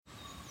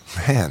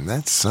Man,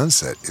 that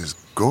sunset is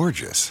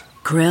gorgeous.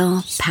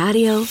 Grill,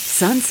 patio,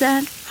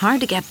 sunset.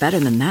 Hard to get better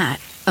than that.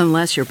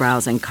 Unless you're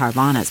browsing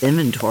Carvana's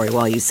inventory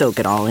while you soak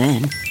it all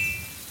in.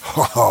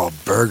 Oh,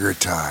 burger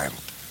time.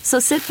 So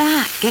sit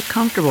back, get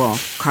comfortable.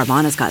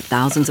 Carvana's got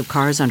thousands of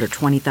cars under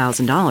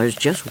 $20,000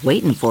 just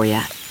waiting for you.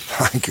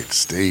 I could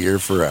stay here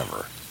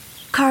forever.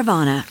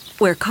 Carvana,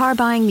 where car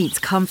buying meets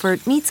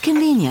comfort meets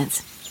convenience.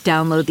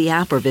 Download the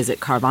app or visit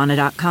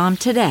Carvana.com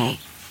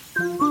today.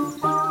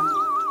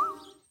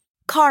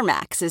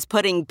 CarMax is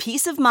putting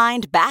peace of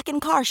mind back in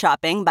car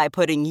shopping by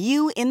putting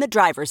you in the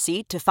driver's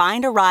seat to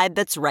find a ride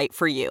that's right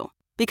for you.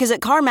 Because at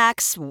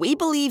CarMax, we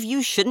believe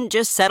you shouldn't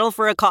just settle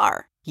for a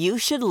car. You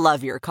should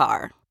love your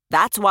car.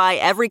 That's why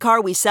every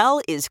car we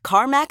sell is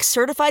CarMax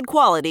certified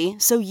quality,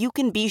 so you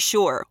can be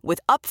sure with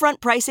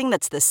upfront pricing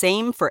that's the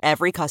same for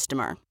every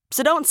customer.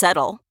 So don't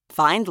settle.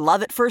 Find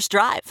love at first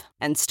drive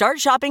and start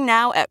shopping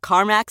now at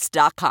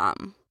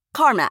CarMax.com.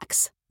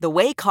 CarMax, the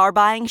way car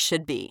buying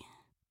should be.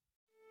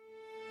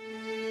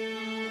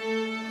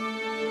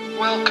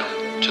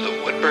 Welcome to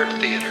the Woodbird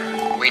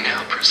Theater. We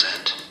now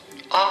present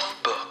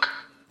Off Book.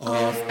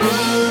 Off Book,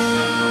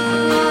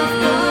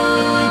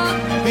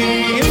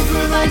 the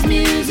improvised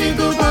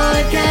musical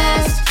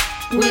podcast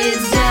with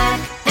Zach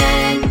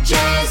and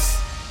Jess.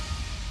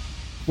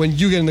 When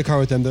you get in the car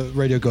with them, the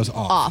radio goes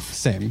Off.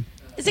 Same.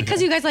 Is it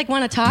because you guys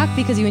want to talk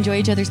because you enjoy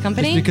each other's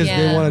company? It's because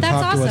they want to That's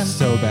talk to us awesome.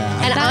 so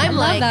bad. And I'm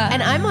like, that.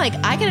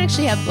 I can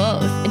actually have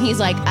both. And he's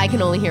like, I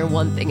can only hear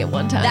one thing at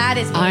one time. That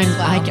is me as well.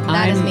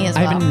 That is me as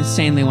well. I have an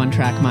insanely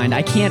one-track mind.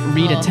 I can't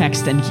read a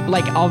text and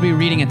I'll be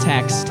reading a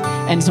text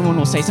and someone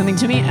will say something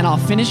to me and I'll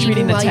finish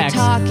reading the text.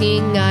 While you're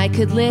talking, I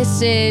could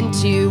listen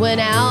to an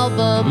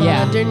album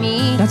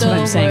underneath. That's what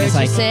I'm saying. It's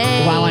like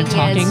saying, while I'm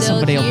talking,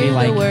 somebody will be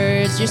like the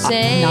words you're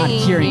saying, not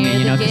hearing me,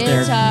 because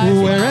they're.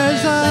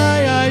 Whereas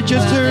I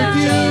just heard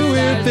you.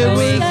 If it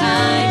was you,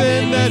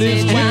 then that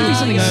is It could be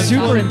something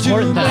super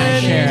important that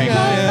I'm sharing.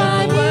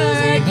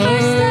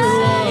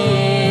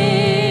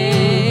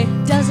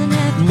 Doesn't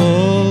have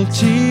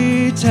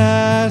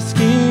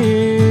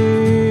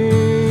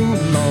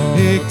Multitasking.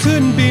 It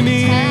couldn't be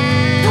me.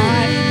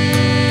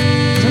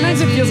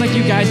 Sometimes it feels like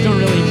you guys don't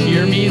really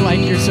hear me,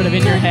 like you're sort of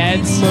in your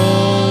heads.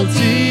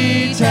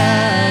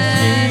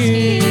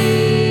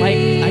 Multitasking. Like,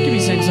 I could be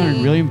saying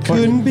something really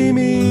important. Couldn't be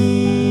me.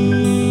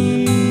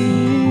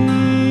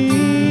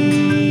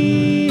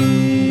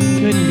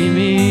 Couldn't be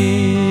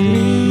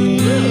me.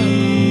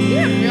 You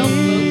have real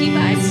folky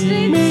vibes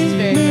today. This is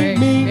very,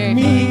 very, very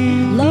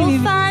fun.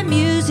 lo-fi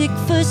music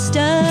for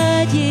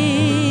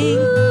studying.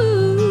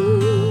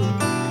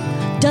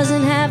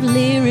 Doesn't have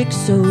lyrics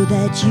so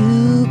that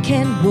you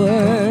can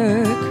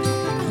work.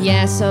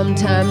 Yeah,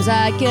 sometimes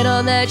I get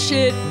on that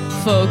shit.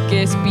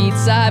 Focus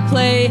beats I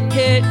play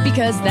hit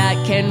because that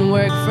can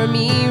work for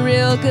me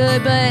real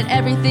good. But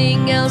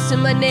everything else in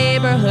my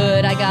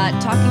neighborhood, I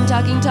got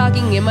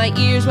talking in my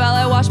ears while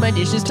I wash my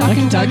dishes.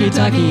 Talking in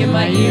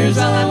my ears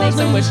while I make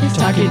some wishes.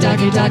 Talking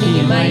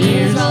in my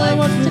ears while I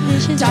wash the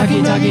dishes.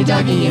 Talking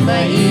in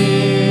my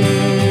ears.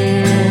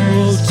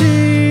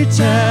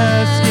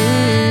 Multitasking.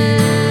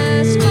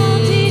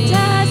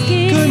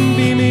 Couldn't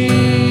be me.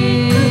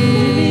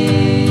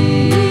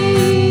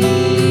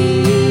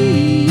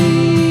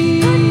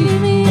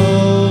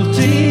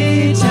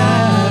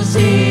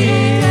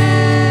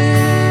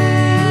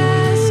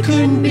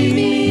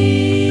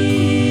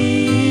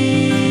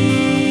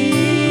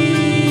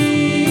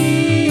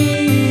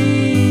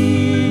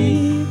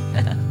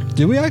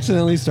 Did we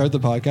accidentally start the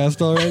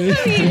podcast already?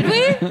 Did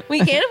we? We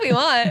can if we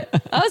want.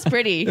 That was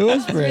pretty. It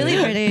was pretty.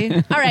 Really pretty.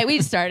 All right,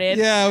 we started.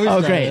 Yeah, we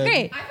started.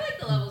 Great. I feel like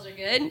the levels are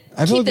good.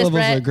 I feel like the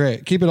levels are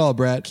great. Keep it all,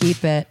 Brett.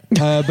 Keep it.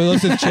 But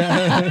let's just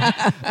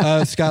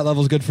chat. Scott,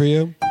 levels good for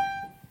you?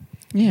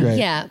 Yeah. Great.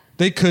 Yeah.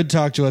 They could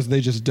talk to us.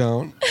 They just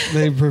don't.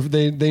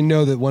 They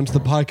know that once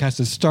the podcast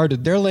has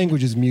started, their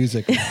language is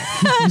music.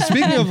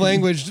 Speaking of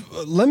language,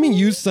 let me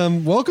use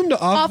some. Welcome to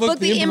Off Book,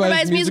 the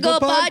improvised musical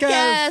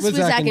podcast with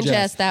Zach and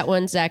Jess. That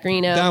one's Zach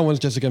Reno. That one's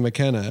Jessica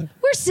McKenna.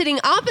 We're sitting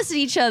opposite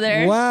each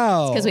other.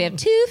 Wow. It's because we have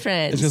two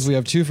friends. It's because we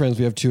have two friends.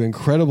 We have two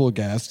incredible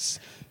guests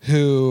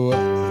who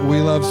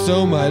we love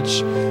so much.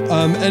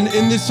 And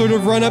in this sort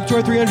of run up to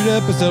our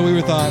 300th episode,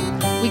 we thought,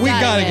 we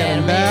gotta get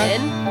them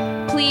back.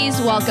 Please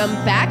welcome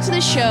back to the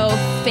show,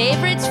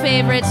 favorites,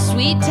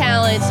 sweet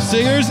talents,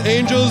 Singers,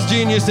 angels,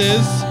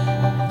 geniuses,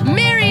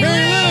 Mary Lou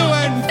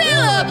and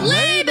Philip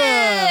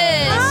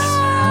Labus.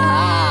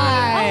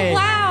 Hi. Oh,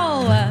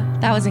 wow.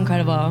 That was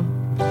incredible.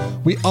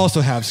 We also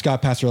have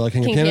Scott Pastorella,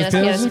 King of Pianos,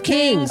 Pianos of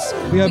Kings.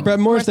 We have Brett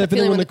Morse,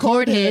 feeling when the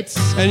chord hits.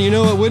 And you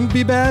know what wouldn't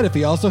be bad if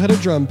he also had a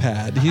drum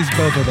pad. He's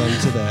both of them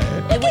today.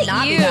 Look would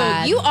not at be you.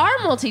 bad. You are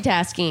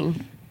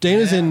multitasking.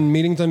 Dana's in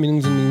meetings on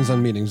meetings and meetings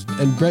on meetings.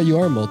 And Brett, you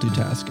are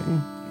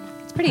multitasking.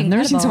 It's pretty I've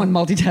never seen incredible.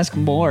 someone multitask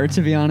more,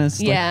 to be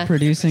honest. Yeah. Like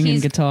producing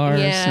and guitars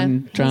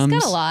and drums.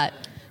 He's got a lot.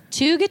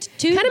 Two Kind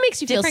of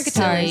makes you feel different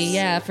silly, guitars.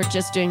 yeah, for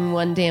just doing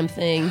one damn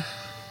thing.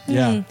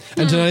 Yeah.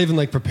 And to not even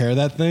like prepare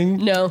that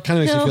thing. No. Kind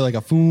of makes you feel like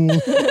a fool.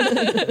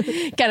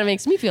 Kind of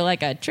makes me feel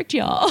like I tricked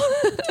y'all.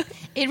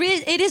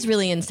 It is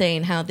really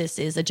insane how this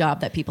is a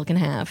job that people can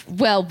have.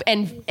 Well,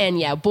 and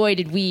yeah, boy,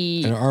 did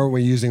we. And aren't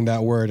we using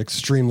that word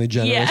extremely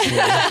generously?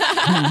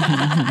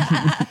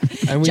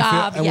 And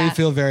we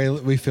feel very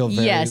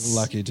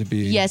lucky to be.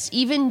 Yes,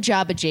 even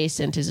job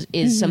adjacent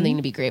is something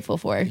to be grateful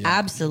for. Yeah.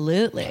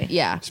 Absolutely.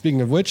 Yeah.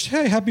 Speaking of which,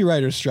 hey, happy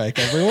writer's strike,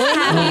 everyone.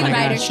 Happy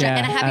writer's strike.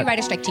 And a happy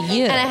writer's strike to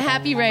you. And a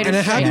happy writer's And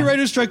a strike. happy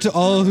writer's strike to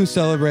all who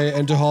celebrate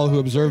and to all who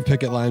observe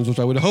picket lines, which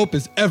I would hope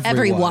is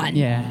everyone.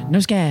 Yeah, no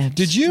scabs.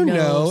 Did you No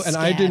know, and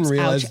I didn't scabs.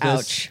 realize Ouch,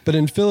 this, ouch. but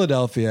in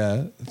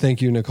Philadelphia,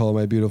 thank you, Nicole,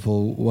 my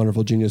beautiful,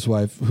 wonderful, genius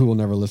wife, who will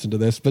never listen to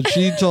this, but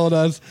she told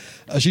us,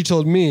 she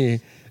told me,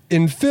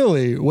 in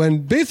Philly, when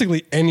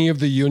basically any of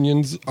the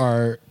unions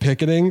are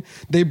picketing,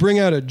 they bring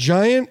out a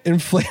giant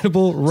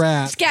inflatable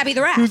rat. Scabby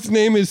the rat. Whose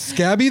name is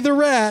Scabby the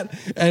rat.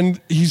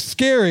 And he's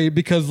scary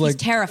because, like,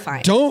 He's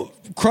terrifying. Don't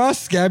cross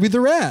Scabby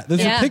the rat.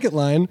 There's a picket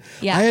line.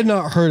 Yeah. I had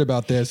not heard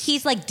about this.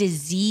 He's like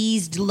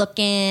diseased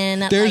looking.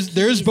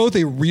 There's both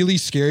a really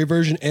scary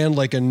version and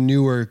like a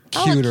newer,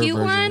 cuter a cute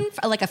version.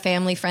 one? Like a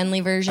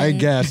family-friendly version? I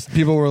guess.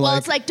 People were Well, like...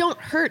 it's like, don't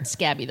hurt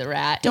Scabby the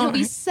rat. Don't Don't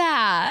be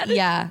sad.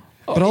 Yeah.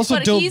 But also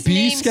But don't he's be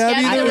named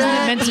Scabby Scabby the the rat.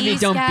 Isn't it meant to be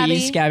don't be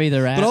Scabby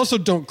the rat? But also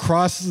don't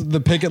cross the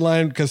picket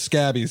line because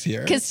Scabby's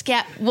here. Because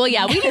we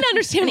didn't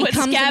understand And he what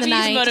comes in the Scabby's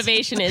night.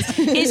 motivation is.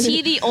 Is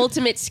he the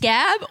ultimate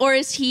scab, or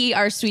is he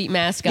our sweet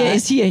mascot? Yeah,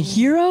 is he a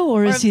hero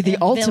or is he the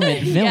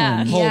ultimate villain?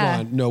 Yeah. Hold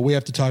on. No, we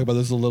have to talk about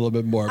this a little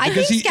bit more. I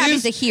because think he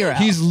Scabby's is a hero.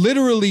 He's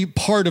literally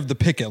part of the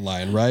picket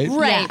line, right?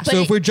 Right. Yeah. But So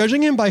if we're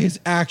judging him by his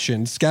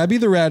actions, Scabby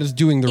the rat is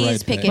doing the He's right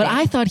thing. picketing. But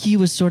I thought he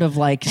was sort of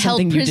like Held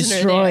something you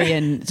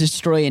prisoner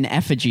destroy in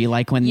effigy,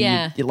 like when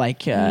Yeah.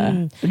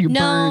 you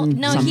burn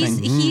No,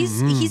 something.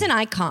 he's an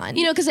icon.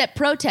 You know, because at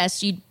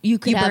protests, you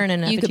could You have burn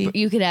an effigy.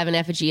 you could have an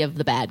effigy of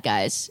the bad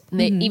guys. And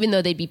they, even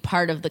though they'd be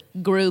part of the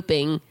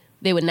grouping,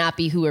 they would not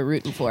be who we're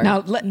rooting for.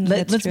 Now,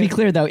 let's be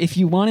clear, though. If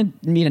you wanted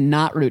me to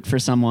not root for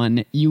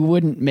someone, you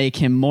wouldn't make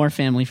him more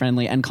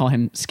family-friendly and call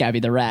him Scabby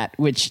the Rat,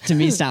 which to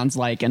me sounds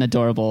like an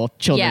adorable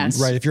children's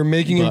Right, if you're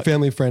making him book.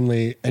 family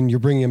friendly and you're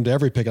bringing him to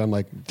every picket, I'm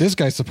like, this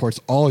guy supports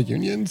all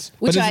unions.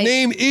 Which but his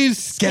name is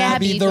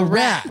Scabby the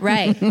rat.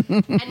 right.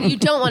 And you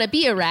don't want to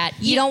be a rat.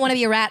 You don't want to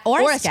be a rat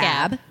or a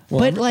scab.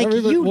 But like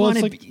you want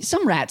to like, be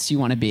some rats, you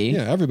want to be.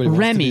 Yeah, everybody wants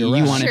to Remy, be a rat.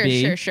 you want to Sure,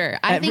 be. sure.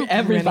 I think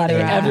everybody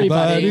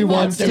Everybody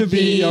wants to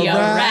be a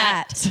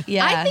rat.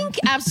 Yeah. I think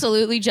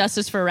absolutely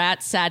justice for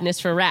rats,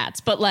 sadness for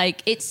rats. But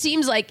like, it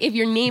seems like if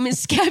your name is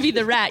Scabby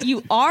the rat,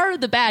 you are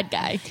the bad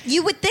guy.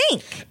 You would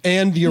think.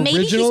 And the Maybe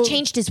original, he's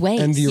changed his ways.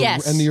 And the,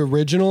 Yes. and the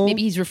original,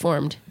 Maybe he's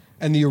reformed.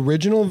 and the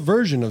original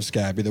version of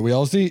Scabby that we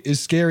all see is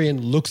scary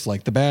and looks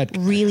like the bad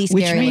guy. Really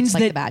scary. Which means looks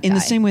like that the bad in guy.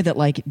 the same way that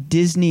like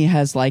Disney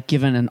has like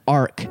given an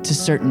arc to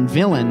certain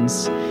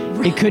villains,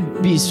 it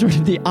could be sort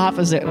of the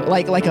opposite.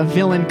 Like a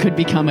villain could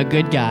become a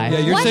good guy.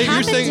 Yeah, What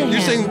happened to him?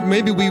 saying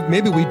maybe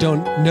we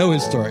don't know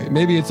his story.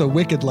 Maybe it's a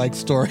Wicked-like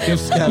story of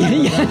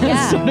Scabby.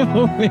 Yeah. Sort of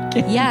a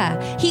wicked.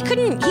 Yeah, he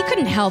couldn't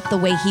help the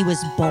way he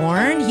was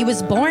born. He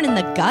was born in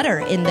the gutter,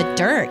 in the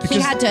dirt. He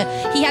had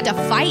to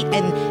fight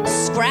and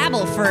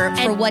scrabble for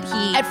what he.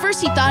 At first,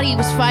 he thought he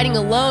was fighting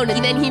alone,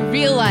 and then he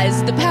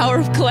realized the power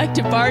of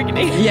collective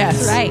bargaining.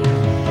 Yes. Right.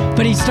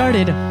 But he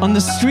started on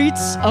the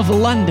streets of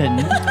London,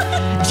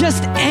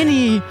 just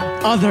any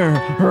other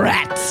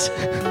rat.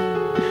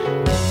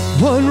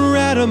 One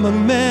rat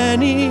among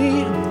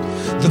many,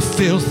 the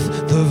filth,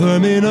 the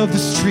vermin of the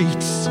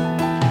streets,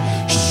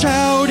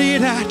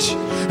 shouted at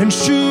and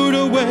shooed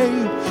away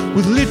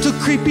with little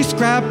creepy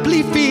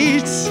scrabbly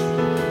feet.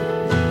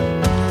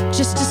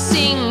 Just a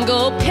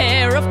single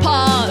pair of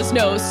paws.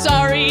 No,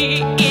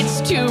 sorry,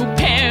 it's 2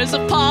 pairs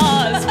of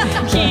paws.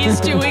 He's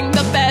doing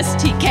the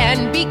best he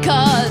can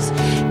because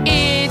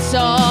it's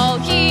all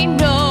he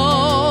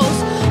knows.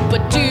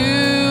 But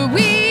do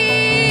we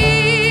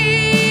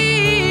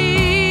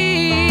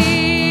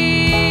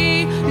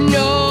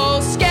know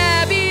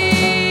Scabby?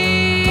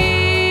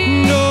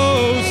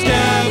 No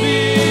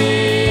Scabby,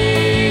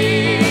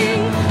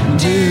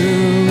 do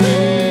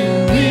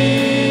we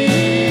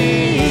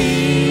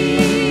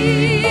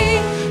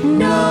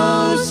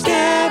know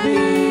Scabby?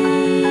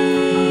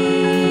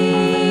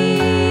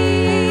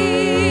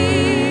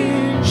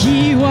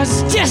 He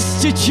was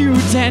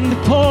destitute and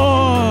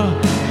poor,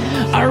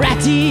 a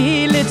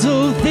ratty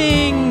little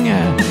thing,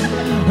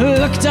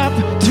 looked up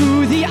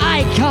to the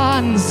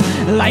icons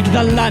like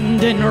the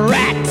London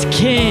Rat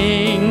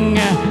King.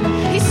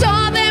 He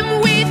saw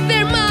them with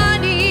their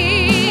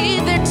money,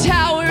 their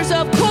towers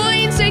of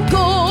coins and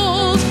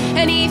gold,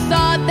 and he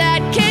thought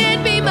that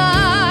can't be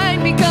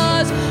mine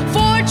because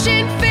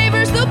fortune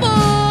favors the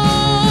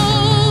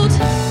bold.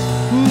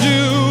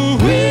 Do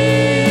we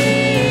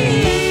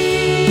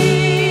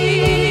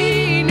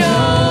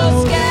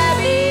know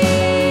Scabby?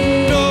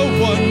 No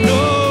one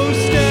knows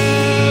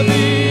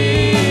Scabby.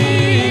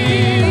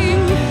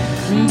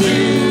 Do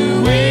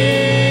we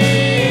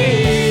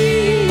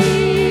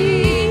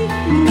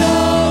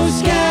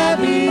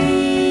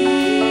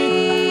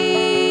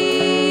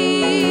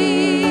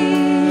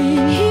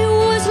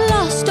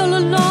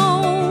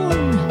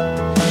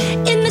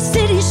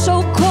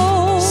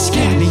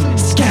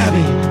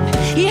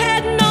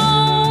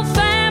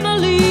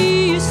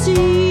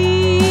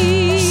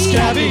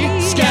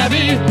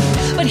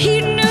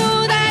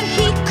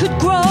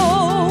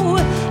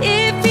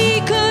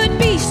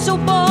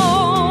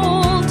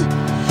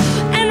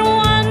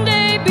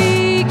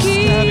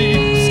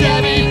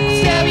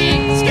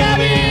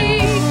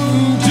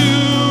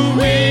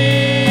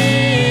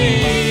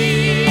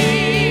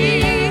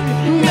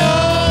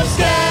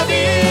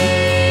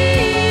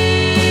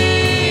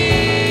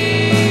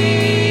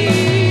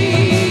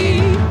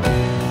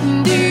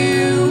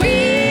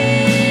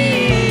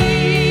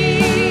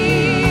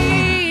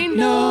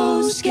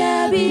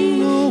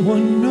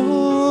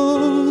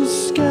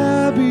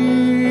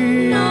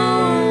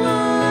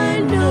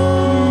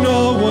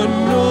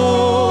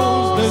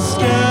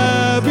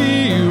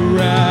Scabby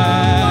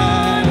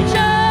rat.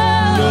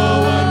 No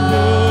one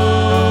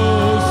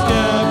knows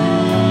Scabby.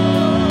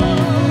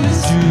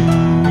 Do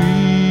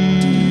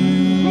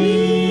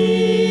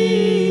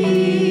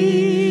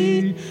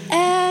we?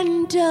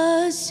 And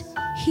does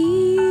he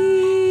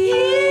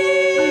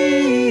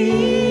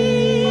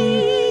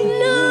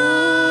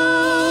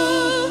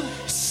know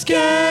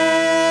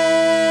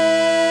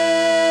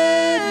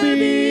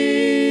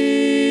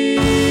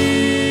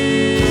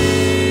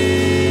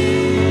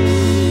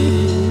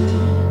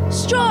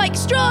Strike,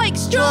 strike,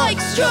 strike,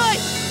 strike!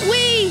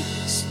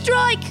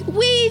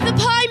 We, the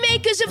pie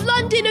makers of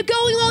London, are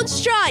going on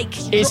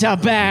strike! It's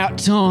about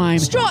time.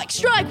 Strike,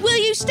 strike, will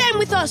you stand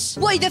with us?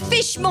 We, the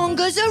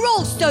fishmongers, are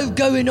also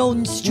going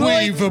on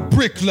strike. We, the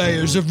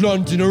bricklayers of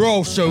London, are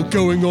also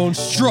going on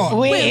strike.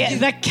 We,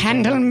 the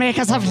candle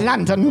makers of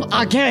London,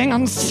 are going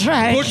on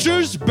strike.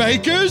 Butchers,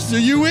 bakers, are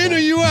you in or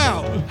you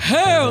out?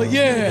 Hell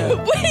yeah!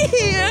 We're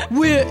here!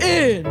 We're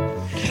in.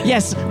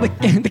 Yes,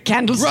 the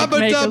candlestick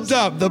makers.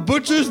 Rub-a-dub-dub. The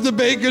butchers, the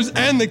bakers,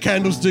 and the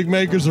candlestick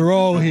makers are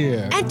all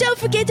here. And don't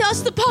forget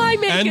us, the pie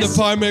makers. And the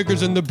pie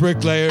makers and the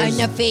bricklayers. And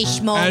the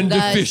fishmongers. And the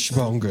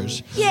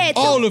fishmongers. Yeah,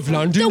 all of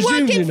London's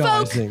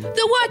unionising.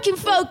 The working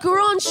folk are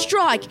on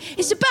strike.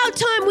 It's about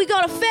time we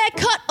got a fair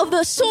cut of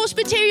the source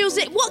materials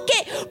that what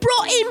get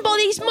brought in by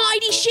these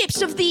mighty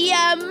ships of the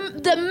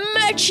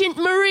merchant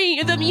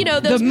marine,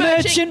 the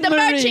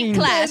merchant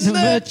class, the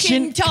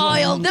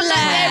mercantile There we go.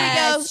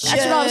 That's what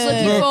I was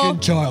looking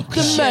for. Mercantile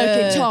class. The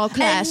mercantile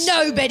class.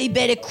 And nobody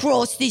better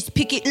cross this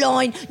picket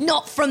line,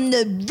 not from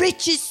the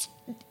richest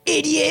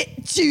idiot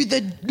to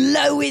the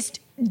lowest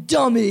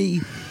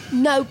dummy.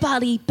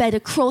 Nobody better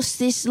cross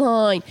this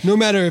line. No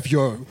matter if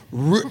you're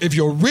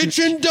rich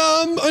and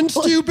dumb and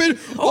stupid,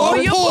 or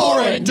you're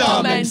poor and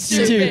dumb and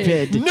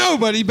stupid.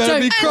 Nobody better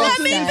be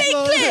crossing Let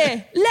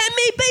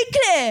me be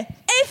clear.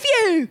 If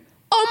you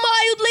are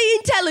mildly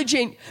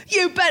intelligent,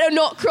 you better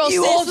not cross this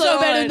line. You also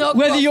better not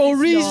Whether cross you're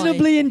this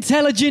reasonably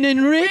intelligent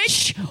and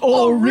rich,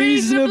 or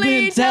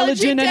reasonably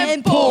intelligent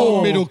and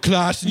poor. Middle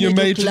class, and your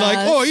mates are like,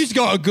 oh, he's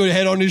got a good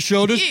head on his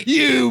shoulders.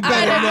 You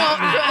better not.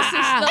 cross this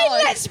And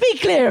line. let's be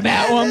clear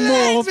about one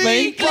more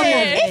thing.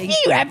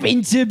 If you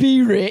happen to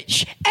be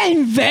rich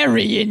and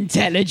very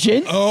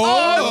intelligent,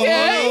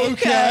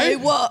 Okay.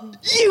 What?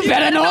 you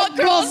better not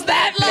cross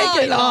that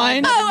picket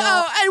line.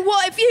 And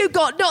what if you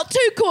got not 2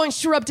 coins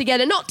to rub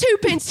together, not 2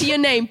 pence to your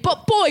name,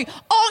 but boy,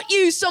 aren't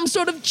you some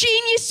sort of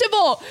genius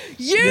savant?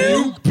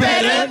 You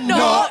better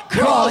not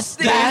cross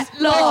that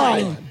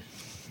line.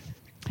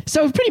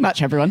 So pretty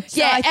much everyone.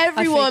 Yeah, I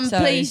everyone, think so.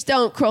 please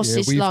don't cross Yeah,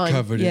 this we've line.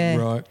 covered Yeah. it,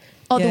 right?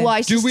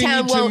 Otherwise, Do this we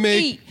town need to won't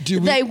make- eat. do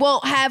we- They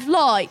won't have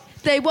light.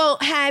 They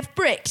won't have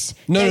bricks.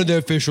 None of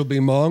their fish will be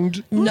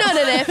monged. None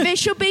of their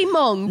fish will be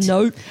monged.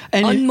 No.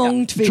 And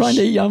Unmonged fish. Trying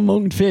to eat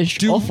unmonged fish.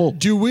 Awful.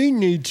 Do we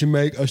need to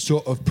make a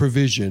sort of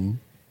provision?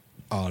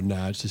 Oh,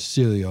 no, it's a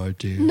silly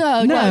idea.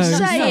 No,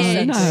 say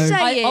it. no. Say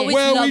I it. always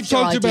Well, loved we've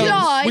talked your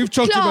about idea. we've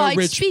talked Clyde, about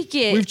rich. speak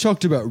it. We've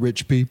talked about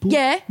rich people.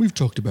 Yeah. We've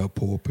talked about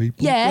poor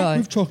people. Yeah. Right.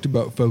 We've talked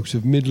about folks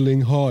of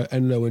middling, high,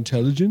 and low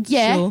intelligence.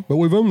 Yeah. Sure. But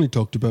we've only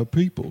talked about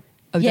people.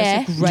 Oh, Yeah.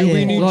 that's a great Do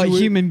we need Like to-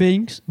 human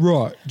beings.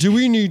 Right. Do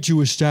we need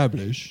to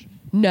establish?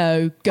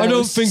 No ghosts. I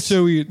don't think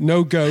so.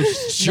 No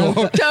ghosts. Sure.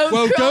 Don't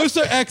well, cross- ghosts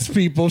are ex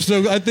people,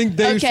 so I think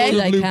they Okay. sort of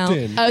They looped count.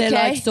 in. Okay. They're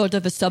like sort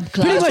of a Pretty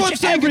subclass. what I'm much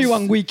saying.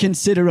 everyone we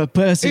consider a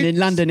person in It's-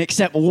 London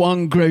except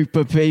one group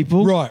of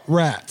people. Right.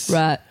 Rats.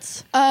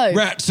 Rats. Oh,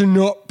 Rats are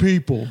not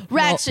people.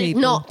 rats Not are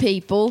people. not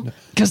people.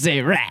 Because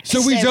they're rats.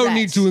 So we They're don't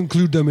need rats. to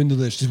include them in the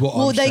list, is what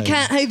Well, I'm they saying.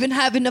 can't even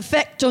have an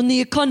effect on the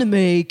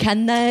economy,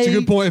 can they? It's a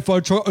good point. If I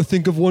try to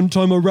think of one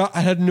time a rat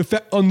had an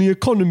effect on the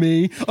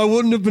economy, I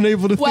wouldn't have been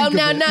able to Well, think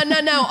no. of it.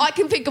 I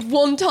can think of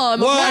one time.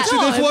 Well, actually,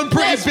 there's one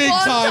pretty There's big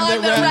one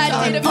time that rats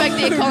rats- did affect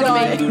the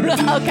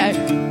economy.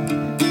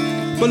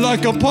 Okay. But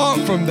like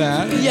apart from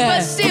that, yeah.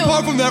 But still,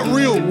 apart from that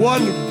real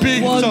one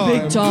big One time,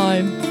 big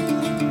time.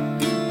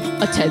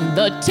 attend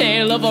the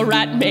tale of a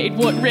rat made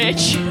what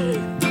rich.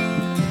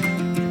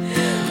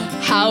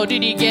 How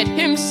did he get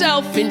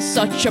himself in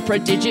such a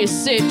prodigious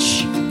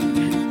sitch?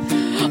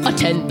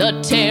 Attend the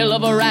tale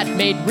of a rat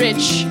made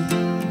rich.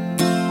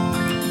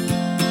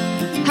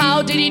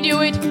 How did he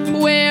do it?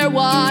 Where,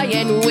 why,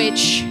 and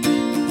which?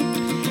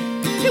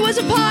 It was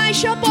a pie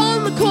shop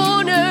on the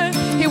corner.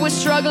 It was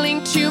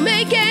struggling to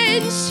make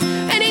ends,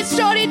 and it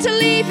started to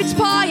leave its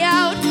pie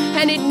out,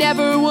 and it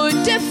never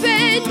would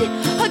defend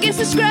against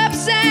the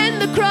scraps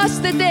and the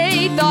crust that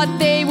they thought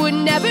they would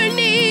never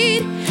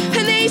need.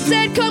 And they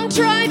said, come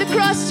try the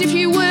crust if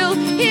you will,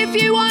 if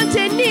you want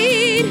and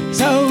need.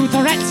 So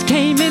the rats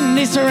came in,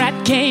 this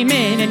rat came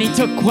in, and he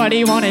took what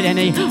he wanted and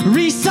he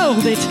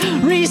resold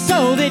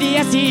it,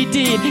 yes he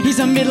did. He's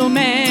a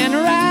middleman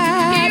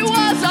rat. He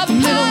was a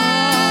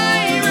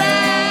pie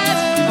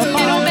rat, a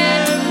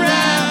middleman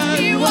rat.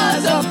 He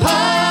was a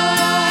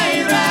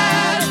pie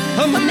rat,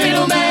 a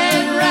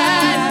middleman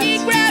rat. He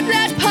grabbed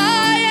that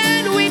pie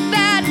and with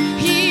that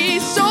he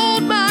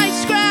sold my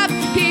scrap.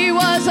 He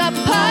was a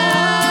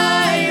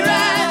pie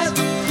rat,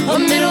 a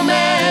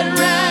middleman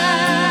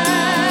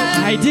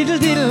rat. I diddle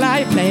diddle,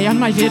 I play on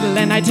my fiddle,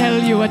 and I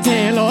tell you a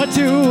tale or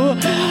two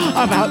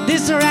about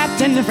this rat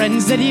and the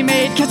friends that he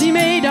made, 'cause he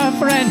made a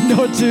friend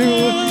or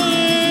two.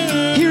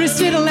 Hear his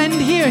fiddle and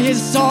hear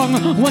his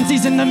song. Once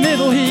he's in the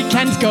middle, he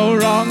can't go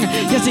wrong.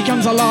 Yes, he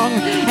comes along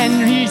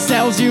and he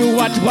tells you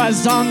what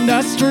was on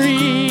the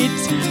street.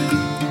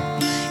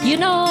 You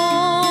know,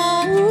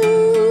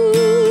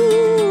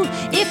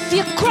 if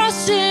you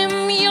cross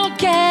him, you'll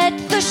get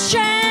the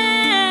shank.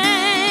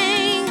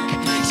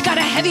 He's got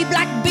a heavy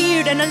black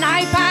beard and an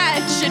eye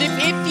patch, and if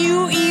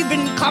you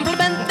even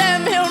compliment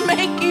them, he'll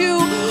make you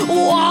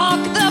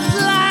walk the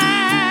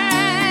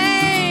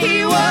plank.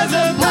 He was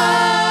a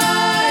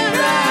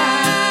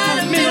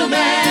pirate, a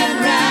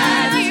middleman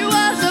rat. He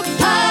was a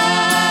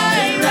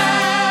pirate,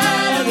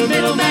 a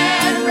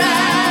middleman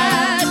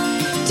rat.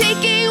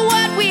 Taking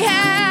what we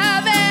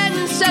have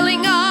and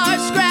selling our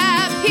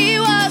scrap. He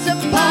was a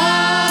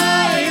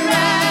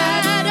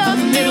pirate, a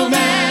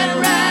middleman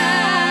rat.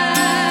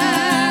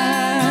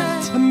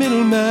 A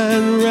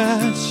middleman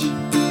rat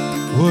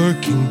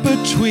working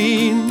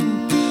between,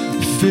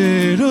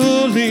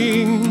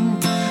 fiddling,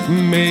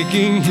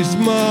 making his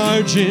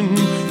margin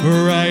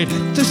right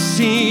at the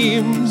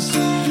seams,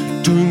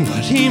 doing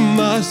what he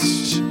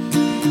must,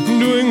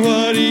 doing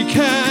what he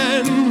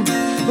can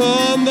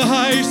on the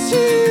high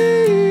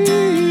seas.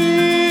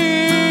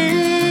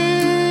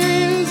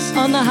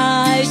 On the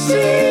high seas.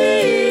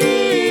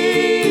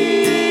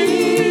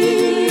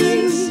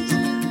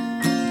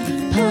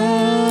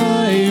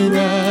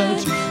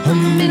 Pirate, a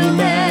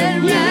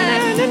middleman rat.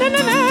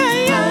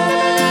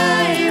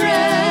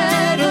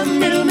 Pirate, a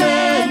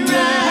middleman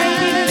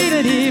rat.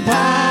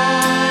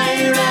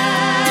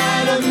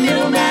 Pirate, a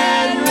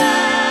middleman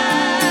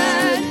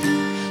rat.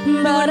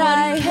 But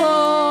I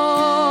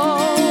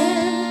hope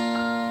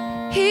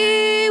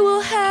he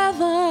will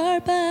have our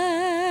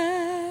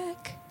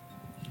back.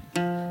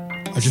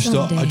 I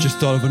just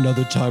thought of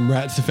another time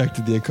rats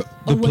affected the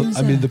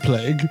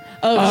plague.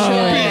 Oh,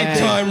 sure. Big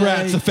time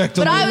rats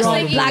affected But the I was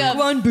economy.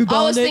 thinking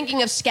I was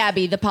thinking of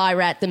Scabby, the pie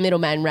rat, the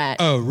middleman rat.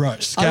 Oh,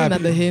 right. Scabby. I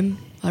remember him.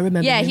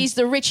 Yeah, he's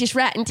the richest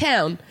rat in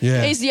town.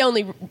 Yeah. He's the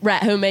only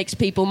rat who makes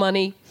people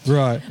money.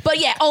 Right. But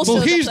yeah, also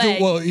well, the he's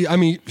plague.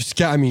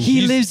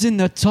 He lives in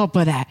the top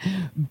of that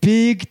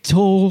big,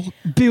 tall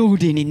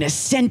building in the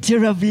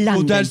center of London.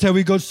 Well, that's how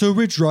he got so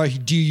rich, right? He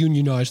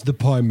de-unionized the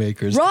pie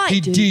makers. Right. He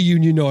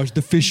de-unionized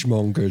the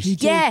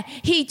fishmongers. Yeah,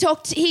 he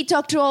talked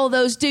to all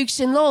those dukes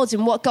and lords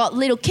and what got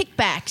little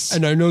kickbacks.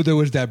 And I know there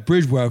was that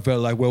bridge where I felt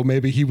like, well,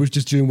 maybe he was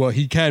just doing what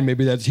he can.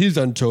 Maybe that's his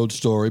untold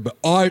story. But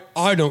I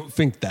don't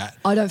think that.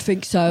 I don't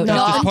think so.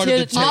 That's just part of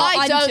the tale.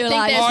 I don't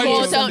think there's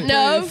more. Don't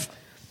know.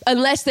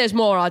 Unless there's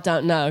more, I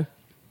don't know.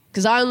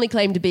 Because I only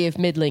claim to be of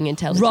middling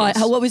intelligence. Right,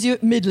 what was your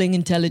middling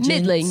intelligence?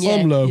 Middling, yeah.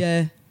 I'm low.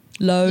 Yeah.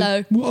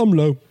 Low. Well, I'm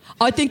low.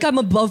 I think I'm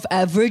above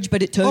average,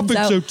 but it turns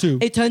out so too.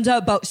 It turns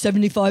out about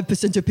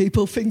 75% of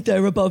people think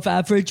they're above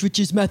average, which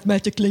is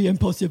mathematically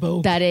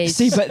impossible. That is.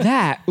 See, but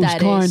that was That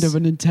kind is. of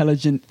an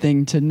intelligent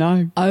thing to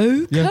know.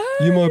 Okay. Yeah,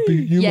 you might be.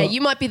 You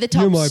might be the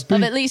tops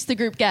of at least the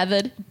group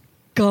gathered.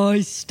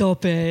 Guys,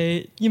 stop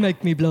it. You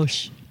make me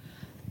blush.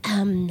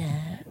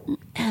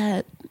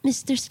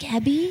 Mr.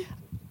 Scabby?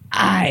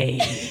 Aye.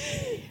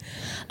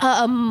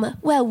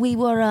 Well, we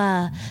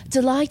were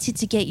delighted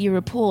to get your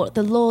report.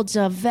 The Lords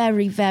are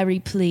very, very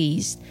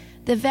pleased.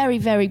 They're very,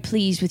 very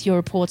pleased with your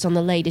reports on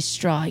the latest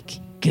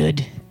strike.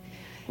 Good.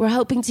 We're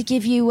hoping to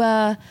give you,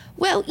 a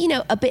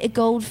bit of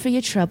gold for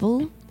your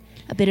trouble,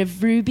 a bit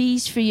of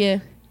rubies for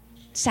your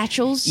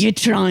satchels. You're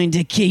trying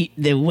to keep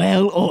the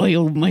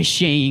well-oiled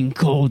machine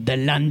called the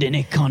London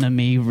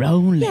economy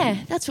rolling. Yeah,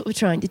 that's what we're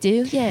trying to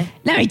do, yeah.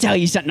 Let me tell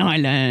you something I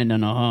learned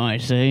on the high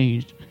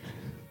seas.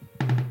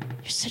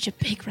 You're such a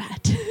big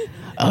rat.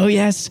 Oh,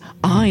 yes,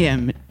 I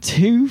am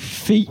 2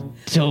 feet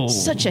tall.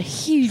 Such a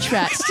huge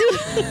rat.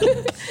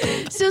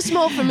 Still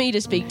small for me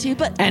to speak to,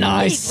 but And a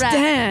I big rat.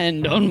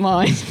 stand on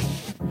my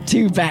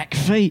 2 back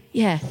feet.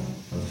 Yeah.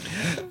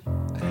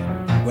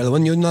 Well,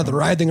 when you're not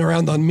riding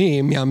around on me,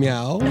 meow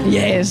meow.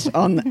 Yes,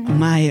 on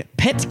my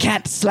pet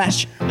cat /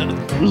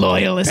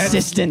 loyal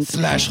assistant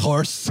 /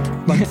 horse,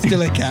 but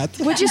still a cat.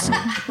 We're just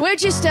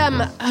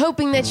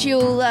hoping that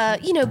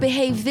you'll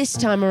behave this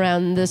time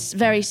around this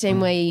very same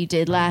way you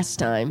did last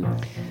time.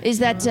 Is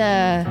that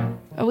are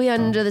we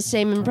under the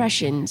same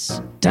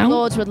impressions? Don't-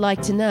 Lords would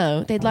like to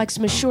know. They'd like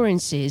some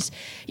assurances.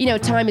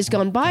 Time has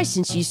gone by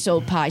since you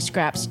sold pie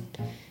scraps.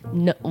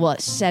 No,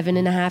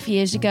 7.5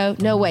 years ago?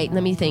 No, wait,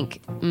 let me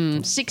think.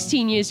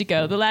 16 years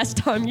ago, the last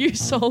time you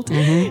sold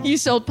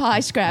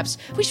pie scraps.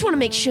 We just want to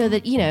make sure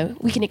that,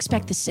 we can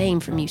expect the same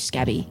from you,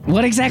 Scabby.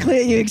 What exactly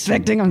are you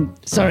expecting? I'm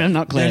sorry, I'm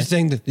not clear. They're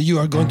saying that you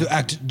are going to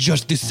act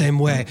just the same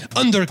way,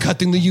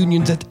 undercutting the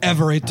unions at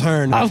every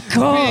turn. Of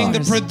course. Being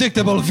the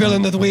predictable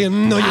villain that we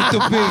know you to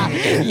be.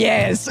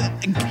 Yes,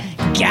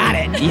 got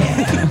it,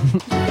 yeah.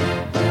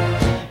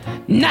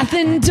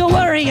 Nothing to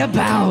worry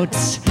about.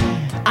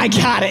 I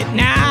got it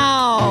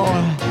now.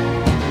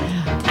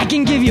 I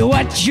can give you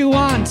what you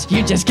want.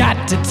 You just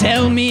got to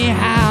tell me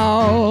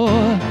how.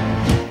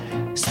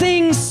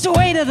 Things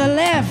sway to the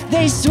left,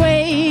 they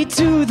sway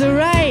to the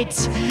right.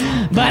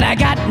 But I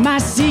got my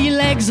sea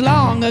legs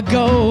long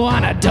ago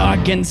on a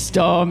dark and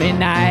stormy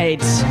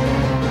night.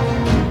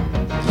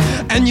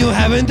 And you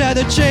haven't had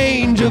a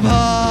change of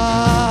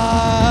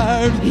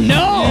heart.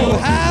 No! You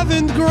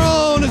haven't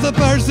grown as a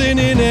person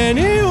in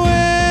any way.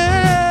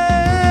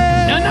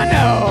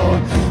 No.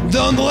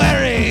 Don't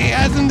worry, he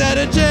hasn't had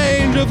a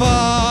change of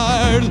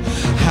heart.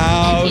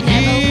 How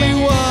he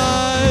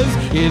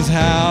was is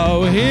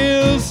how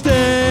he'll stay.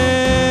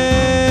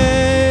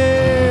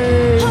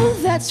 Oh,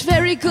 that's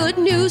very good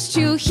news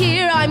to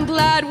hear. I'm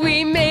glad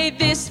we made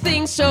this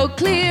thing so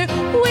clear.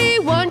 We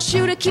want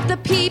you to keep the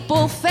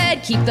people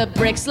fed, keep the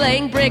bricks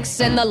laying bricks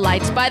and the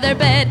lights by their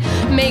bed.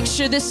 Make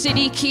sure the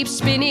city keeps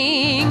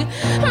spinning,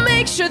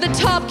 make sure the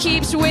top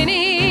keeps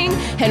winning.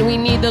 And we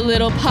need the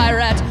little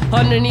pirate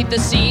underneath the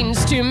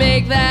scenes to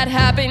make that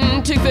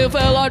happen, to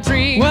fulfill our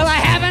dreams. Well, I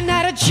haven't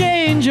had a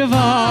change of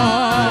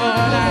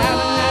heart.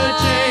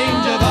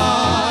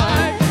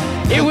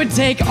 It would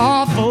take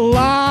awful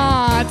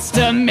lots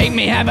to make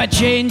me have a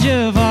change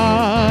of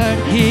heart.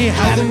 He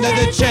hasn't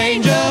had a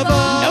change of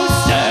heart. No,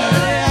 sir.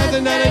 He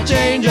hasn't had a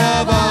change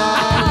of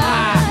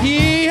heart.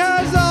 He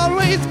has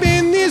always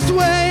been this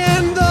way,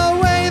 and the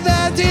way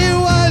that he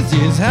was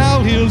is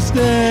how he'll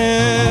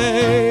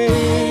stay.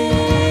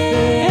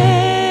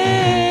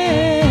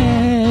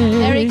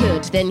 Very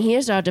good. Then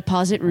here's our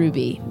deposit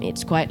ruby.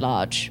 It's quite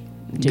large.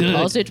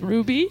 Deposit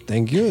ruby?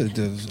 Thank you.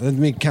 Let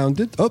me count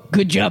it. Oh,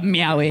 Good job,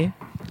 Meowie.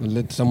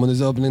 someone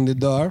is opening the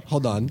door.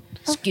 Hold on.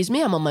 Excuse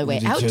me, I'm on my way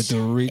Did you out. try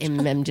to reach-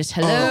 I'm just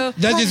hello.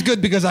 That is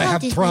good because I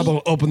have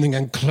trouble opening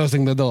and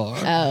closing the door.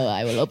 Oh,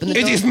 I will open the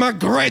door. It is my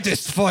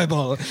greatest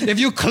foible. If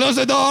you close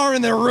the door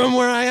in the room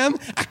where I am,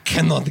 I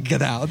cannot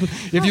get out.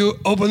 If you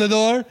open the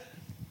door,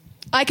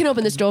 I can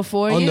open this door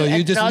for you. oh no, you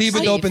and just I'll leave it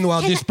see. open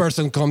while this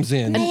person comes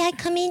in. May I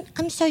come in?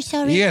 I'm so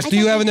sorry. Yes, do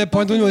you have an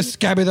appointment with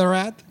Scabby the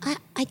Rat?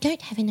 I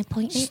don't have an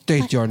appointment.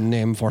 State but- your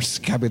name for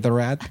Scabby the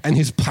Rat and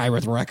his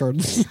pirate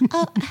records.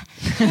 Oh,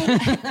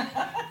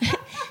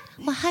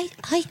 well,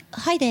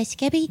 hi there,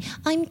 Scabby.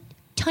 I'm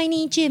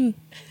Tiny Jim,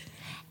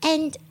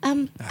 and A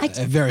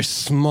very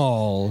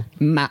small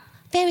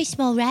very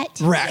small rat.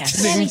 rat Yes.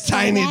 Very named small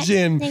Tiny rat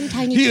Jim. named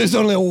Tiny He Jim. is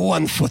only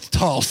 1 foot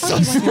tall, so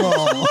Only 1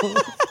 small.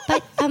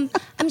 But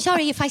I'm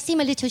sorry if I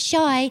seem a little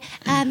shy.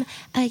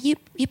 You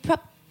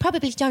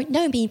probably don't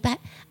know me, but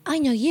I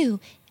know you,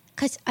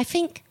 because I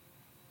think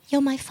you're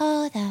my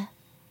father.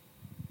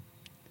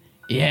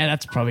 Yeah,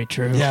 that's probably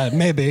true. Yeah,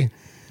 maybe.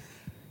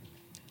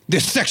 The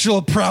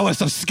sexual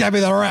prowess of Scabby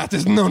the Rat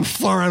is known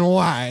far and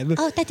wide.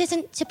 Oh, that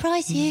doesn't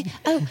surprise you.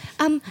 Oh,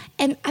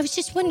 I was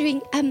just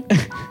wondering.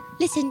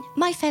 Listen,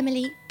 my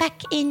family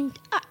back in.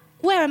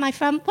 Where am I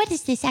from? What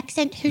is this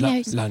accent? Who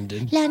knows?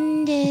 London.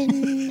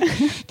 London.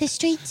 The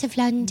streets of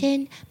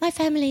London. My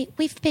family,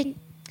 we've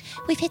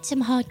hit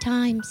some hard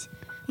times.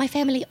 My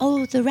family,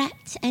 the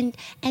rats, and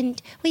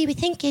we were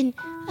thinking,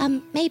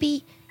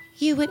 maybe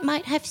you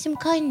might have some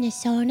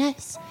kindness on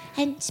us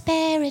and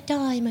spare a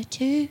dime or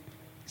two.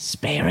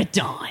 Spare a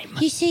dime.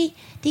 You see,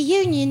 the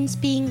union's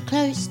being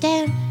closed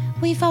down.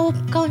 We've all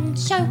gone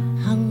so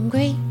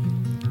hungry.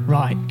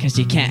 Right, because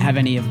you can't have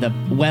any of the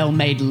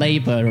well-made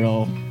labour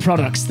or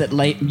products that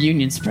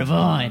unions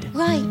provide.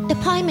 Right, the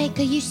pie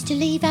maker used to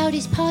leave out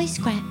his pie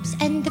scraps,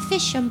 and the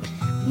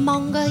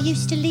fishmonger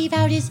used to leave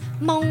out his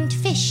monged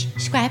fish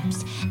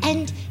scraps,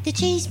 and the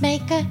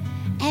cheesemaker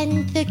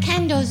and the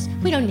candles.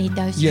 We don't need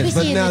those. Yes, we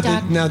but see in the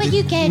dark. But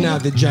you get now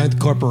it. the giant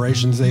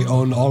corporations, they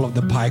own all of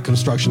the pie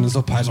construction, and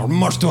so pies are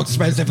much too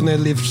expensive and they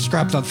leave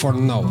scraps out for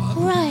no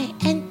one. Right,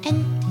 and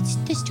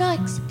the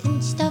strikes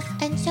and stuff,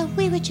 and so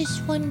we were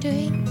just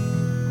wondering,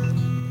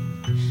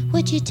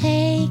 would you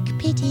take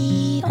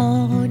pity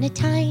on a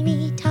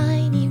tiny,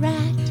 tiny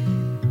rat?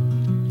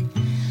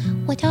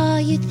 What are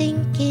you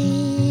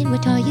thinking?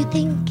 What are you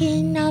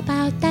thinking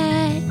about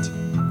that?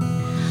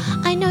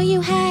 I know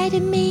you had a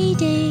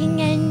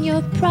meeting and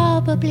you're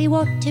probably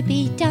what to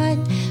be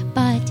done,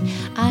 but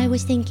I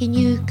was thinking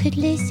you could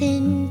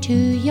listen to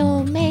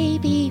your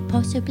maybe,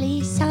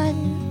 possibly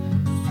son.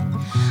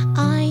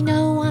 I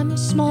know I'm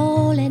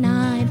small and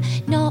I'm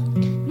not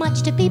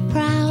much to be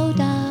proud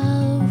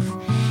of.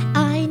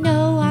 I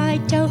know I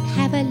don't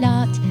have a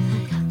lot,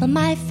 but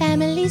my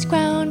family's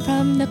grown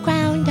from the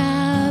ground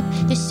up.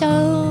 There's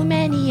so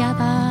many of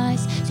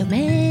us, so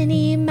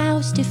many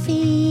mouths to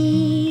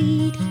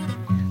feed.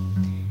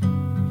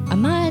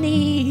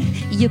 Money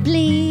you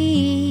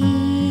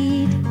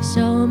bleed,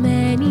 so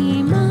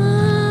many mouths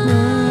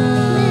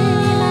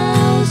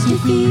to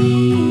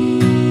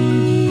feed,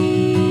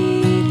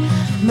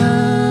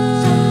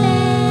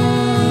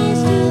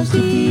 mouths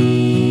to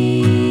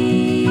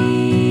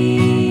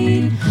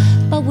feed.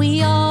 But we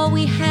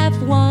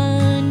have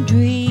one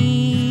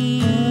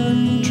dream,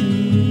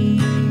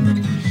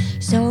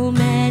 so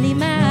many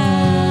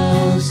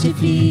mouths to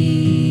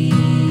feed.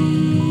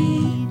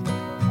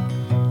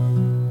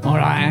 All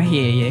right, I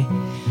hear you.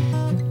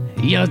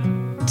 Your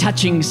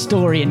touching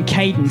story and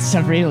cadence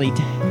have really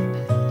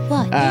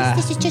What?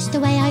 This is just the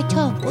way I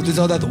talk. What is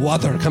all that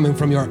water coming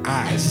from your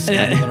eyes?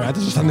 Scabby the Rat?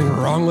 Is there something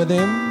wrong with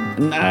him?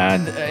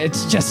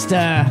 It's just,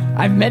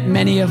 I've met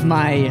many of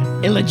my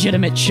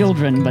illegitimate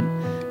children, but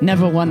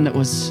never one that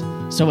was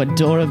so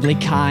adorably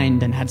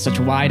kind and had such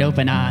wide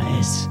open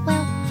eyes.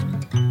 Well,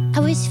 I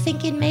was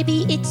thinking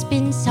maybe it's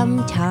been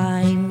some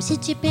time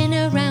since you've been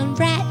around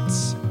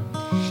rats.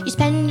 You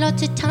spend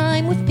lots of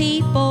time with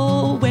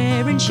people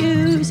wearing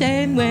shoes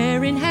and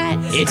wearing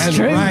hats. It's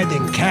true.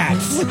 Riding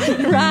cats.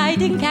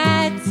 Riding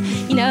cats.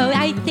 You know,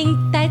 I think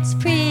that's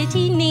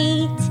pretty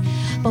neat.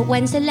 But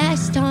when's the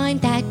last time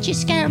that you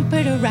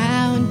scampered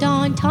around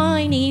on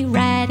tiny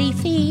ratty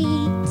feet?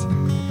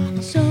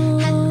 So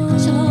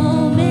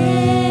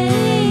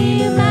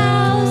many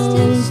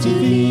mouths to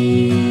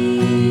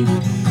feed.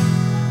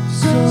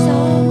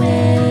 So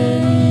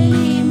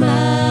many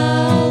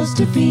mouths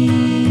to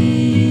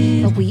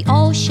feed. But we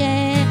all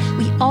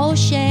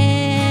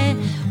share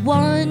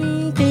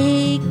one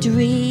big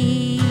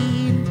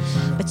dream.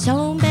 But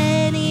so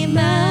many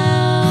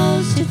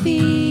mouths to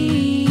feed.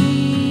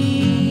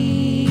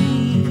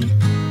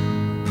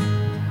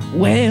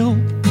 Well,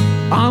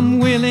 I'm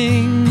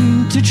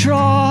willing to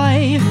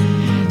try,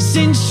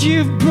 since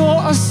you've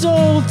brought a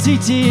salty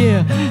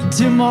tear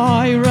to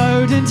my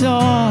rodent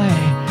eye.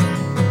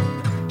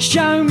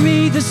 Show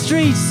me the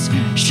streets,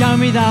 show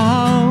me the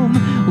home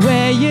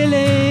where you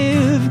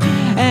live,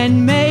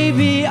 and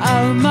maybe,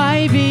 oh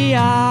maybe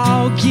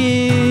I'll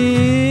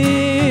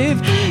give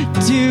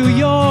to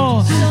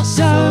your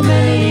so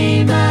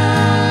many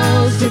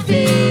mouths to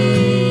feed.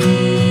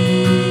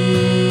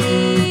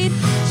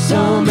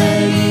 So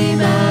many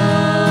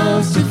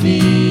mouths to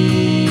feed.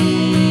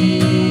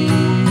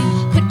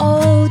 But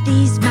all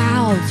these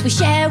mouths, we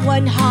share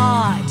one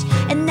heart,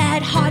 and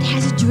that heart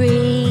has a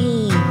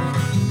dream.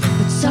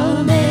 But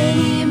so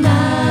many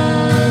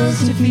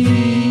mouths to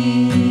feed.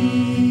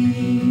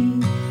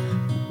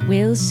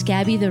 Will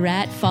Scabby the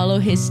Rat follow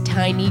his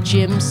tiny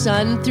Jim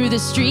son through the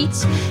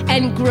streets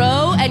and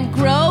grow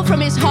from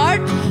his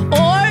heart?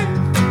 Or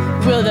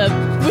will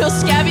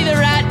Scabby the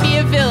Rat be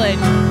a villain?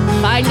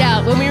 Find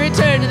out when we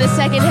return to the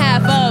second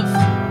half of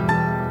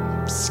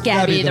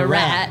Scabby the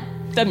Rat,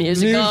 the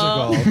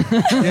musical.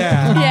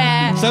 Yeah.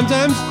 Yeah.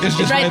 Sometimes it's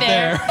just right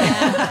there.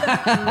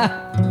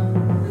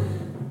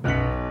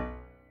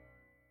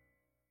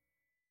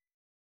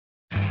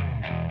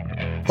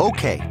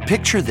 Okay,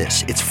 picture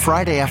this. It's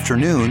Friday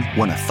afternoon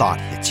when a thought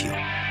hits you.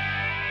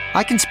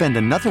 I can spend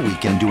another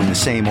weekend doing the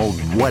same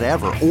old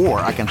whatever, or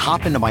I can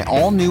hop into my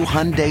all-new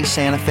Hyundai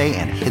Santa Fe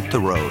and hit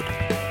the road.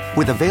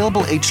 With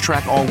available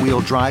H-Track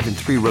all-wheel drive and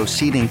 3-row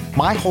seating,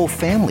 my whole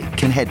family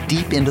can head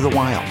deep into the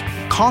wild.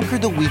 Conquer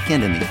the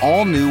weekend in the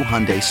all-new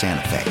Hyundai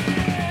Santa Fe.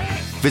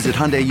 Visit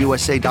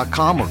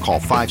HyundaiUSA.com or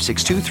call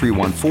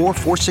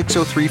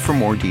 562-314-4603 for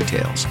more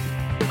details.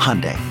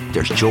 Hyundai,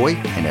 there's joy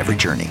in every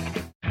journey.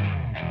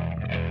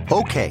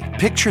 Okay,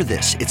 picture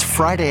this. It's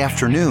Friday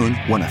afternoon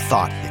when a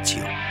thought hits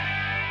you.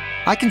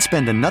 I can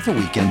spend another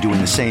weekend doing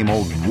the same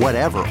old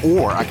whatever,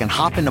 or I can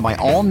hop into my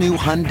all-new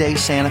Hyundai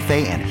Santa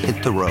Fe and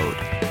hit the road.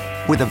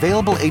 With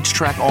available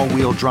H-Track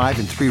all-wheel drive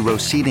and 3-row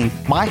seating,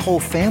 my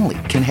whole family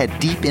can head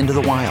deep into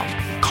the wild.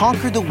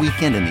 Conquer the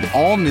weekend in the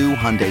all-new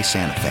Hyundai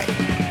Santa Fe.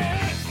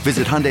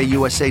 Visit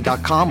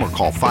HyundaiUSA.com or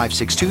call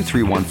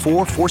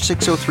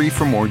 562-314-4603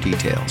 for more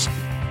details.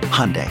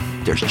 Hyundai,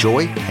 there's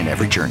joy in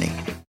every journey.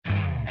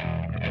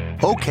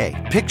 Okay,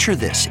 picture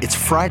this. It's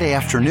Friday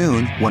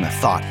afternoon when a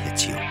thought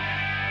hits you.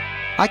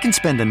 I can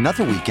spend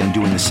another weekend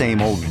doing the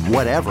same old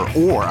whatever,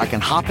 or I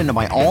can hop into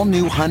my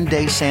all-new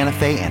Hyundai Santa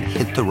Fe and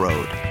hit the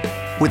road.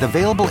 With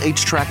available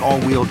H-Track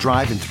all-wheel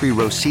drive and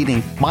 3-row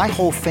seating, my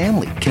whole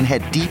family can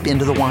head deep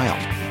into the wild.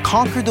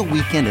 Conquer the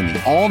weekend in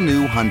the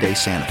all-new Hyundai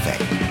Santa Fe.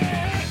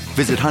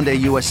 Visit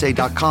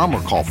HyundaiUSA.com or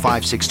call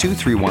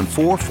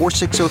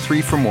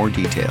 562-314-4603 for more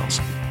details.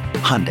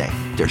 Hyundai,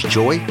 there's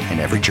joy in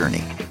every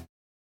journey.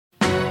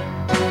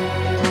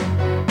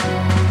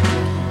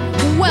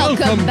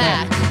 Welcome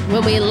back.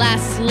 When we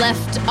last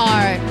left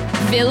our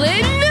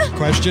villain,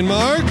 Question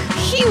mark?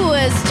 he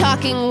was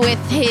talking with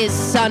his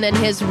son and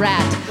his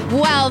rat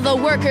while the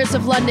workers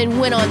of London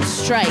went on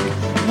strike.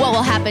 What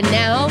will happen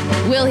now?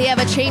 Will he have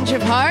a change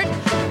of heart?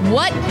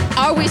 What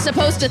are we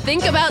supposed to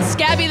think about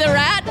Scabby the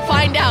Rat?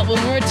 Find out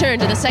when we return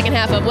to the second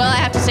half of, well, I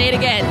have to say it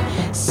again,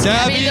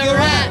 Scabby the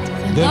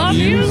Rat, the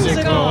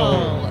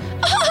musical.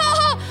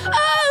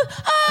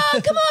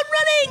 Come on,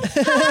 running!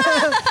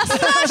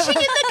 Splashing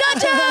in the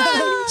gutter!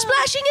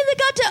 Splashing in the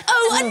gutter!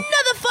 Oh,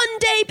 another fun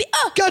day!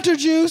 Gutter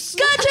juice!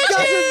 Gutter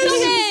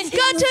juice!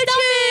 Gutter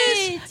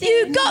juice!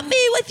 You got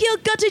me with your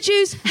gutter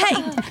juice. Hey,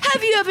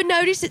 have you ever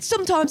noticed that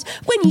sometimes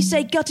when you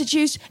say gutter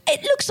juice,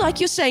 it looks like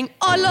you're saying,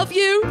 I love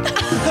you?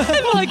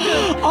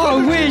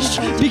 I wish,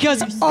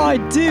 because I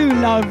do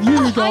love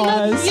you guys. I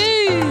love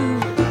you!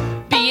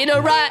 Being a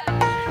rat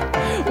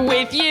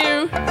with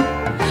you,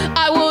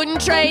 I wouldn't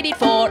trade it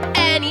for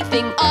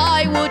anything.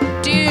 I would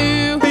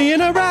do.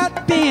 Being a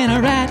rat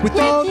with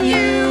all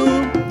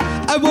you,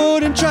 I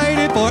wouldn't trade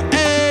it for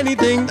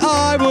anything.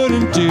 I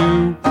wouldn't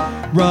do.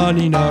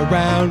 Running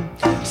around,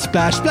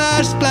 Splash,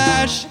 splash,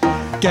 splash.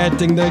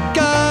 Getting the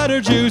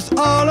gutter juice,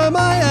 all of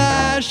my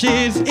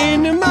ashes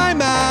into my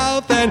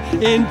mouth and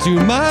into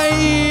my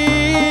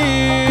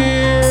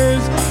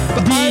ears.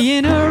 But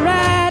Being a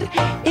rat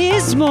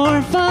is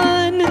more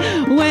fun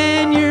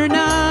when you're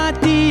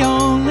not the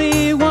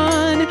only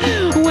one.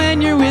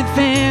 When you're with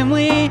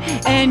family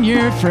and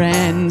your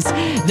friends,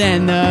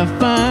 then the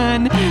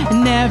fun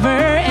never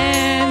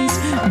ends.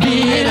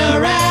 Being a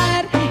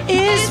rat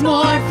is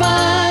more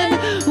fun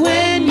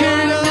when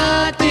you're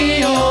not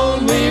the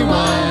only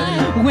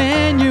one.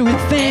 When you're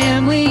with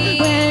family,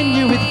 when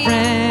you're with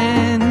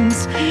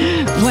friends,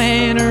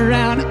 playing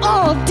around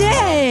all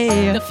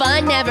day. The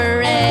fun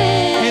never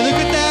ends. hey, look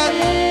at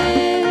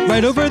that.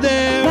 Right over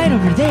there. Right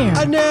over there.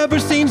 I've never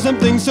seen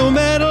something so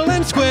metal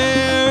and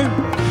square.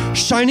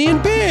 Shiny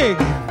and big.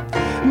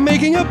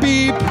 Making a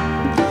beep.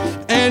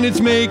 And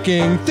it's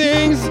making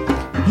things.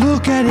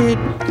 Look at it.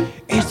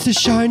 It's a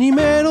shiny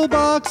metal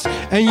box.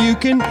 And you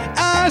can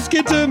ask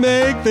it to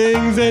make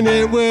things. And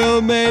it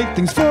will make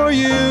things for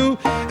you.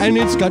 And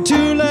it's got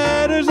 2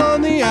 letters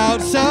on the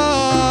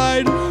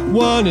outside.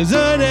 One is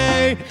an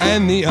A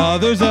and the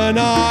other's an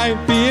I.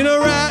 Being a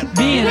rat.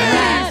 Being a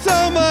rat.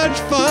 So much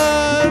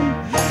fun.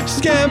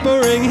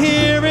 Scampering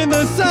here in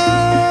the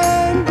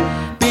sun.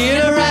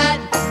 Being a rat.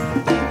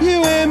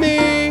 You and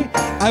me.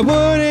 I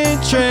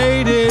wouldn't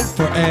trade it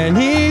for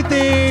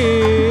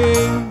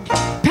anything.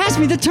 Pass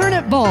me the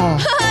turnip ball.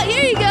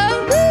 Here you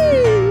go.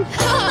 Woo!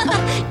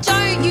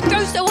 Don't you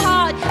go so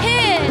hard.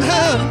 Here.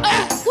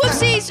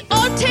 Whoopsies.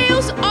 Our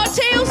tails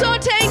are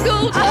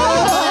tangled.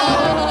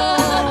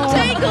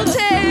 Tangle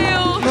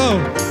tail. Oh,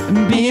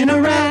 being a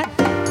rat.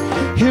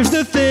 Here's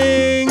the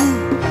thing.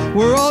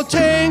 We're all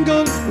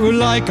tangled. We're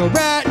like a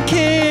rat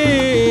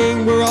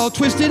king. We're all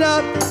twisted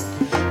up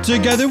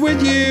together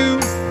with you.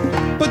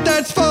 But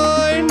that's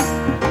fine.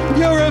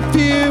 You're a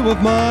few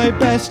of my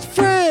best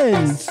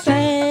friends.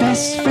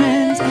 Best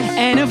friends.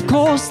 And of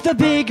course the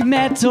big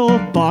metal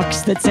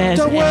box that says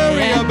Don't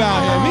worry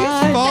about him.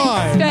 He's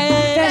fine.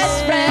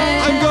 Best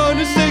friends. I'm going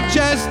to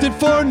suggest that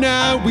for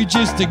now we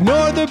just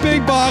ignore the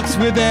big box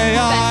with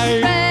AI.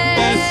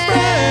 Best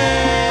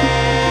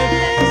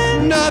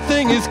friends.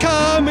 Nothing is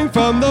coming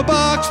from the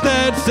box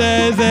that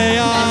says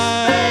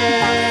AI.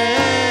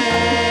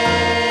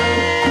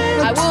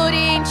 I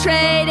wouldn't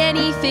trade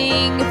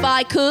anything if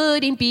I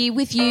couldn't be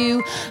with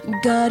you.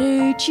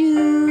 Gutter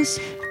juice.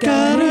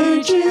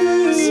 Gutter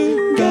juice,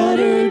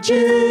 gutter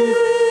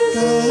juice,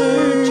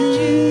 gutter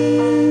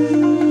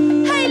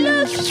juice. Hey,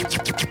 look,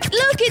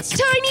 it's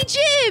Tiny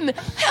Jim.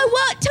 Oh,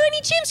 what?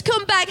 Tiny Jim's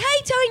come back.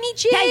 Hey, Tiny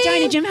Jim. Hey,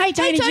 Tiny Jim. Hey,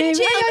 Tiny Jim. Hi,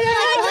 Jim.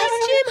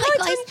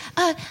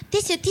 Hi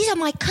guys, these are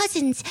my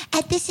cousins,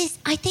 and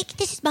I think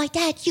this is my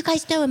dad. You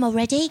guys know him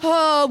already.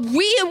 Oh,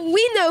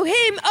 we know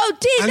him. Oh,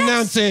 dear.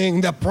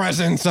 Announcing the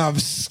presence of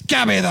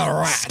Scabby the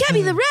rat.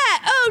 Scabby the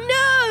rat.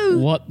 Oh, no.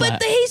 What the-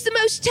 But he's the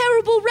most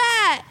terrible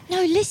rat.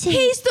 No, listen.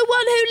 He's the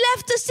one who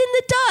left us in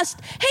the dust.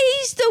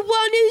 He's the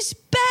one who's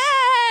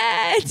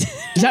bad.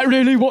 Is that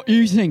really what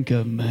you think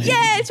of me?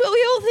 Yeah, it's what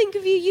we all think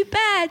of you. You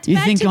bad. You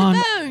bad think to the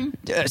I'm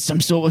bone.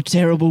 some sort of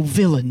terrible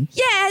villain?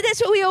 Yeah,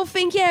 that's what we all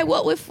think. Yeah,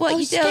 what with what you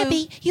do.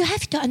 Scabby, you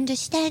have to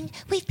understand,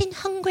 we've been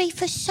hungry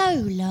for so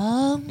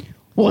long.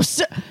 Well,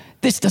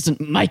 this doesn't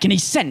make any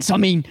sense. I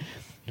mean,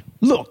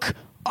 look,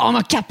 I'm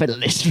a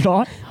capitalist,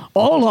 right?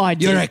 All I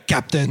do... You're a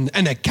captain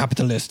and a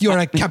capitalist. You're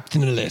a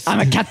capitalist. I'm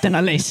a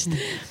capitalist.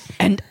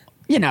 And,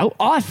 you know,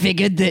 I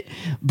figured that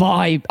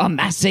by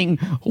amassing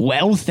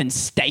wealth and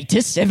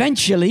status,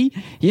 eventually,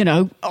 you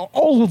know,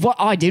 all of what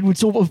I did would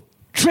sort of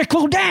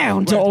trickle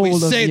down to all we of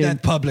say you.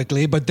 that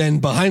publicly, but then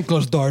behind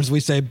closed doors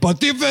we say,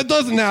 but if it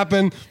doesn't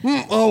happen,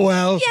 oh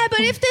well. Yeah, but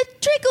if the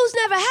trickles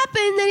never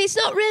happen, then it's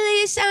not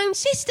really a sound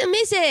system,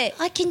 is it?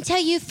 I can tell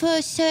you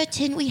for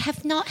certain we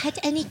have not had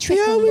any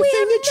trickle. The only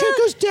thing that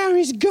trickles down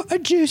is gutter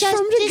juice Just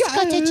from the this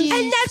gutter. gutter juice.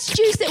 And that's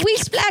juice that we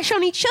splash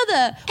on each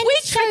other. We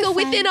it's so trickle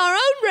fun. within our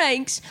own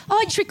ranks.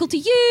 I trickle to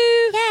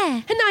you. Yeah.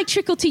 And I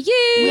trickle to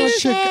you.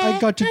 I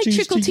got to I juice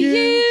trickle to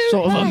you.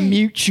 Sort of a Right.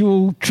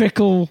 mutual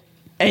trickle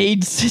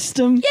aid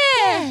system.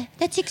 Yeah.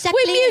 That's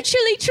exactly We it.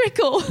 mutually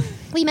trickle.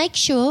 We make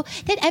sure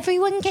that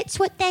everyone gets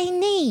what they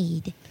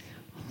need.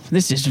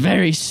 This is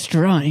very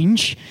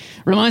strange.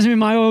 Reminds me of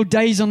my old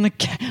days on the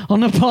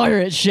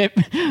pirate ship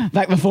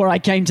back before I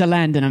came to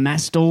land and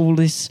amassed all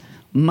this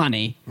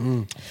money.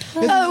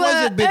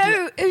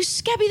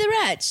 Scabby the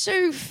rat.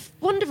 So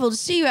wonderful to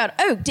see you out.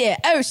 Oh dear.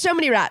 Oh, so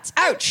many rats.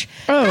 Ouch.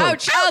 Oh.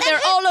 Ouch. Oh, they're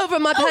all over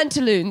my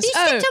pantaloons. You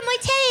stepped on my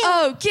tail.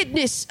 Oh,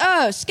 goodness.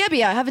 Oh,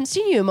 Scabby, I haven't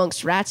seen you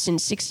amongst rats in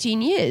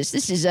 16 years.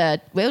 This is,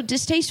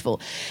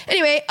 distasteful.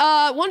 Anyway,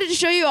 wanted to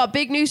show you our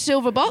big new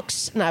silver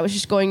box, and I was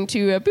just going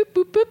to boop,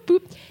 boop, boop,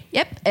 boop.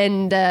 Yep,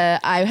 and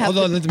I have...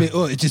 Hold on, let me...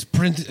 Oh, it just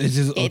printed... It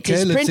is okay, It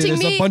is let's see. printing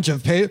There's me. a bunch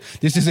of paper.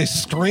 This is a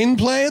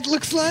screenplay, it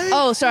looks like.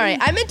 Oh, sorry.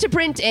 I meant to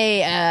print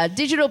a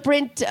digital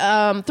print,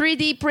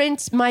 3D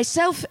print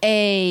myself,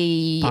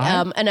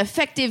 an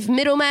effective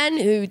middleman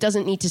who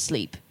doesn't need to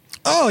sleep.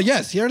 Oh,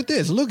 yes, here it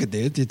is. Look at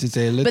it. It is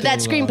a little... But that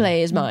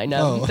screenplay is mine.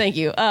 oh. Thank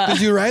you.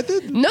 Did you write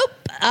it? Nope.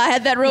 I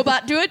had that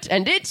robot do it,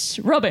 and it's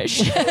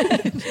rubbish.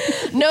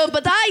 No,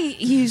 but I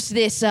use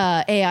this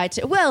AI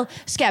to... Well,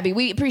 Scabby,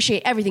 we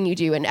appreciate everything you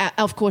do, and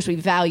of course we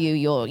value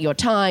your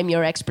time,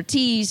 your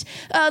expertise,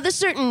 the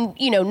certain,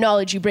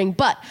 knowledge you bring,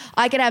 but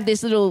I could have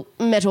this little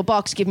metal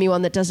box give me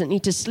one that doesn't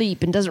need to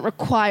sleep and doesn't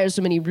require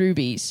so many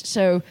rubies.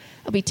 So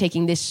I'll be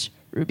taking this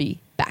ruby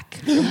back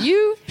from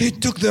you. He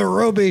took the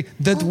ruby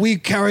that we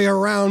carry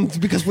around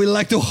because we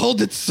like to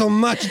hold it so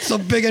much. It's so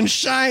big and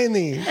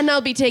shiny. And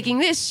I'll be taking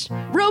this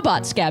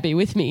robot Scabby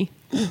with me.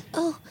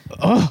 Oh,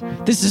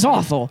 this is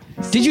awful.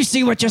 Did you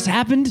see what just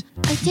happened?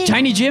 I did.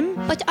 Tiny Jim?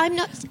 But I'm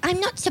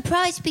not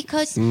surprised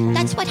because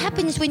that's what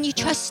happens when you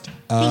trust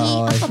the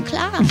upper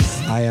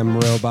class. I am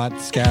Robot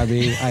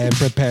Scabby. I am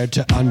prepared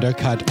to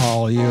undercut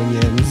all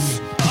unions.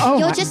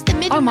 You're just the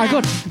middleman. Oh my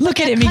God! Look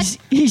at him.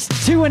 He's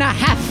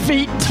 2.5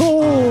 feet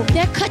tall.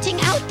 They're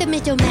cutting out the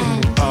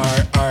middleman.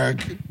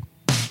 Arg.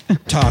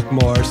 Talk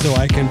more so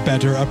I can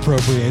better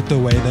appropriate the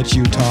way that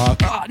you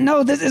talk.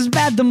 No, this is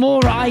bad. The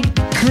more I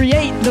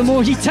create, the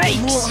more he takes.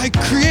 The more I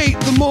create,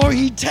 the more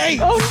he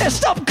takes. Oh, no,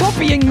 stop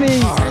copying me.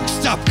 Arg,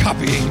 stop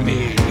copying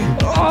me.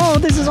 Oh,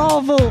 this is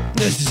awful.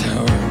 This is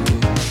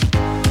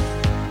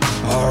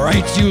all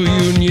right, you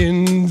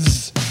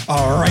unions.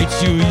 All right,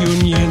 you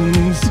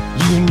unions.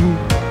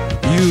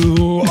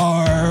 You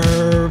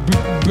are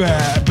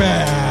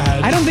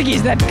bad. I don't think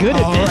he's that good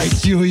at All this.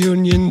 right, you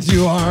unions,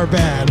 you are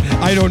bad.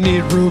 I don't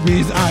need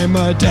rubies, I'm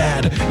a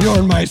dad.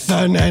 You're my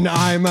son and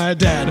I'm a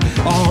dad.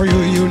 All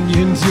you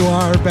unions, you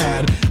are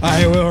bad.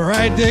 I will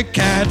ride the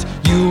cat,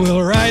 you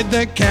will ride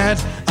the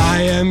cat.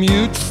 I am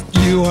mute,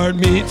 you are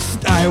meat.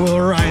 I will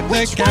ride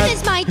the cat. Which one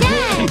is my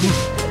dad?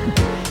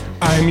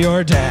 I'm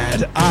your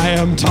dad. I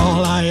am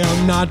tall, I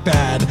am not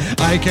bad.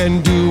 I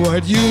can do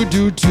what you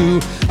do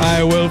too.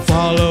 I will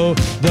follow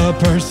the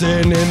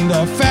person in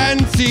the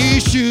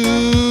fancy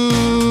shoes.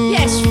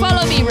 Yes,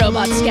 follow me,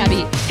 Robot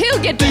Scabby. He'll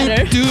get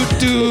better.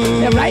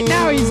 Yeah, right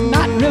now, he's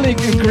not really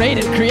great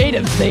at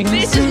creative things.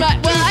 This is my...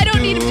 Well, I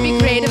don't need him to be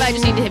creative. I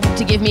just need him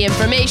to give me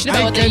information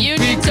about what the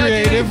unions be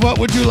creative. What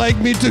would you like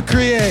me to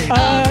create?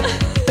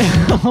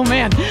 Oh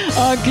man,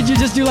 could you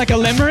just do like a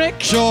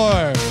limerick?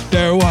 Sure.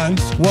 There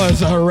once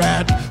was a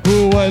rat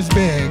who was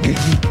big.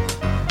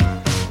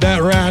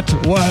 That rat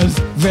was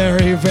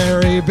very,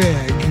 very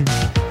big.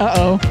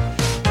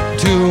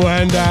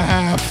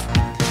 2.5.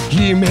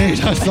 He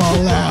made us all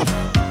laugh.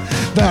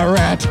 The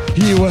rat,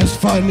 he was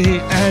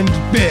funny and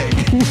big.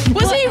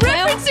 Was he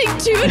referencing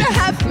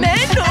 2.5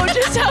 men or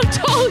just how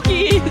tall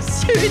he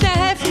is?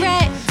 2.5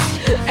 rats.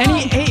 And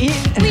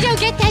we don't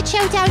get that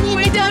show down here.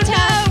 We don't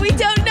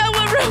know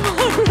what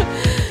robot.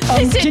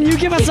 Can you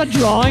give us a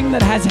drawing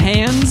that has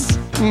hands?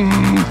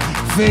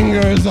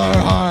 Fingers are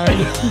hard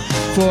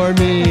for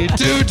me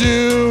to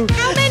do.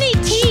 How many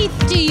teeth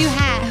do you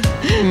have?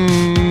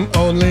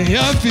 Only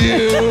a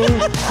few.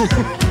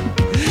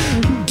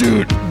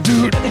 Doot,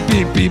 doot,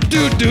 beep, beep,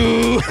 doot,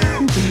 doot.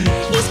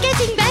 He's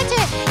getting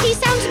better. He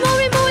sounds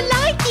more and more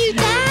like you,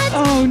 Dad.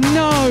 Oh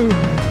no.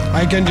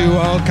 I can do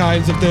all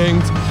kinds of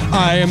things.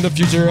 I am the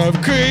future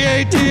of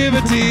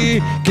creativity.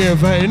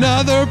 Give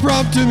another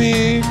prompt to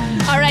me.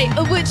 All right,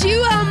 would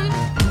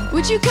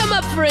you come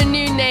up for a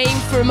new name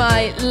for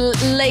my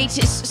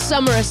latest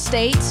summer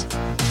estate?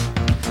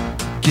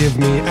 Give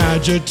me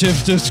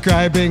adjectives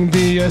describing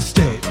the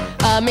estate.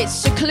 It's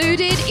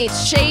secluded,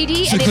 it's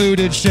shady.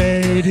 Secluded,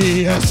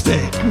 shady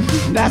estate.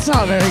 That's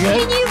not very good.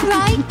 Can you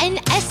write an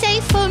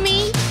essay for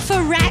me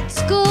for rat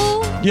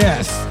school?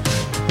 Yes.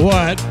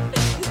 What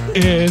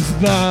is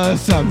the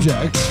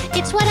subject?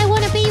 It's what I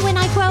want to be when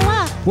I grow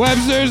up.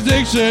 Webster's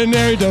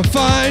dictionary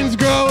defines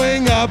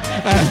growing up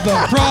as the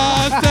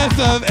process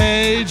of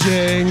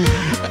aging.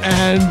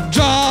 And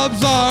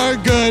jobs are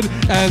good,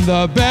 and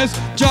the best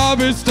job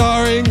is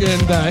starring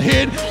in the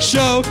hit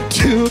show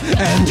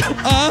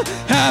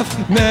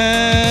 2.5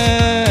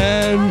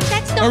 Men.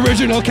 That's not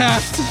Original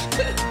cast.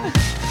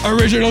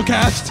 Original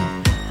cast.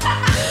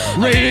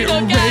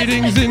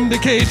 Ratings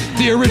indicate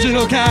the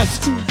original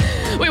cast.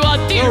 We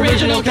want the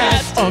original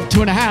cast of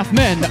 2.5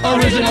 Men.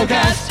 Original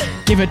cast.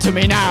 Give it to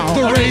me now.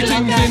 The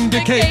ratings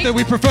indicate that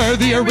we prefer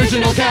the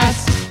original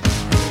cast.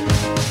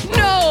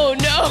 No,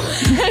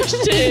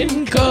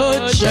 Ashton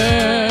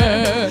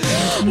Kutcher.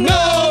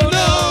 No,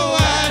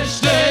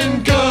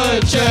 Ashton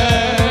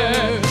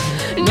Kutcher.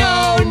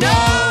 No,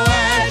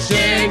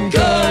 Ashton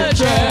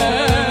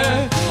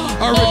Kutcher.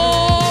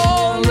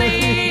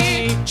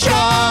 Only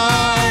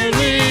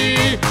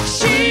Charlie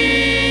Sheen.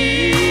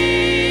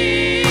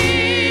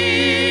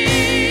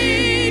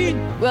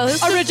 Well,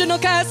 Original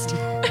cast.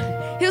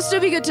 He'll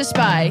still be good to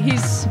spy.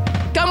 He's...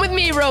 Come with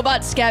me,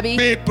 Robot Scabby.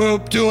 Beep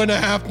boop,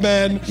 2.5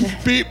 men.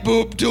 Beep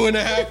boop,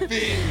 2.5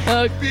 feet.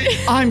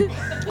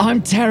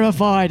 I'm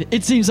terrified.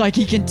 It seems like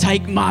he can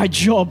take my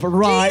job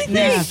right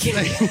now.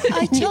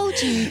 I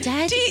told you,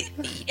 Dad.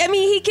 I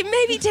mean, he can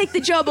maybe take the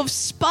job of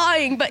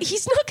spying, but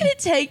he's not going to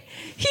take...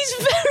 He's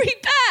very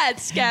bad,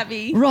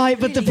 Scabby. Right,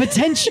 but the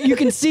potential, you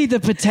can see the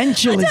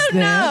potential is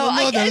there.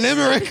 I The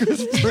limerick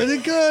was pretty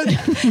good.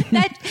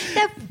 That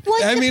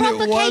was the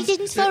proper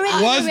cadence for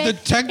it. Was the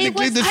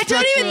technically the I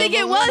don't even think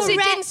it was. It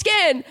didn't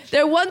scan.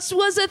 There once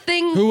was a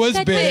thing... Who was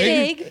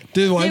big?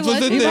 There once was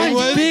a thing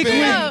was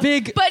big.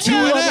 Big. But Two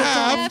and a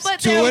half. But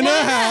Two and a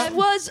half. There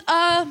was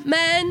a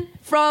man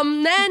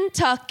from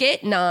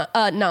Nantucket,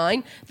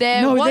 9.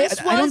 There No, once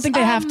I don't think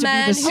they have to be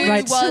man the who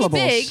right was syllables.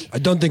 big. I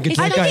don't think it's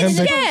I like don't a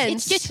think hymn.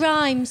 it's It's just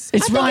rhymes.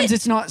 It's rhymes,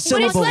 it's not But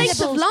syllables. it's length of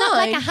Syllables, not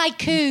like line. a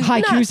haiku.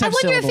 Haikus have I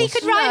wonder if he syllables.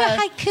 could write a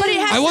haiku. But it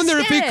has I wonder to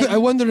if he scan. could. I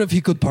wonder if he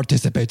could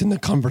participate in the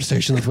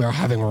conversation that we are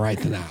having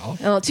right now.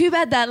 Oh, too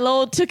bad that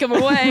Lord took him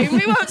away.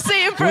 We won't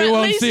see him for We at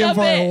won't least see him a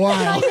for a bit.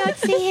 while. Might not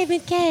see him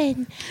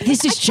again.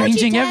 This is I told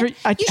changing you, Dad,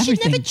 you should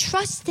everything. never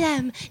trust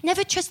them.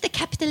 Never trust the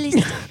capitalist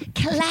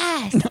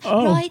class.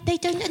 Oh. Right? They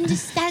don't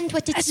understand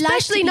what it's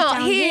Especially like to be not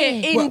down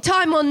here in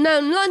time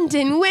unknown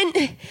London, when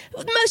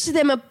most of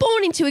them are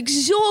born into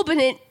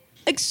exorbitant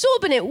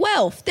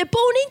wealth. They're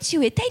born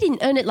into it. They didn't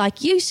earn it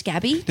like you,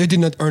 Scabby. They did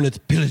not earn it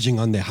pillaging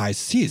on the high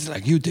seas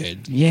like you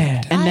did.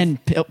 Yeah, and then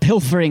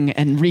pilfering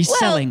and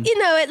reselling.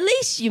 Well, at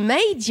least you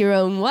made your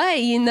own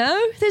way,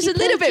 There's You a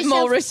little pulled bit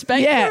more yourself-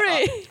 respect Yeah, for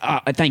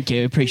it. thank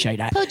you, appreciate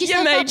that. Pulled You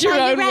yourself up made your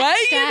by own rat way,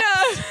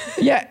 straps.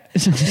 Yeah,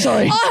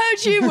 sorry. I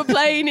heard you were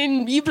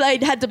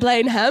had to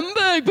play in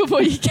Hamburg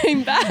before you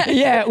came back.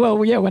 Yeah,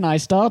 when I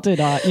started,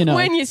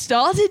 When you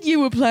started, you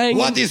were playing.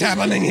 What is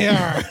happening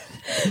here?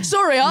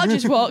 Sorry, I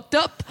just walked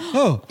up.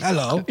 Oh,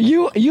 hello.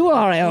 You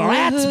are a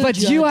rat, but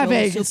you have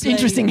a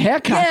interesting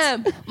haircut. Yeah,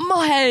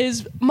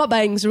 my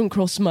bangs are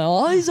across my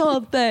eyes,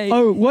 aren't they?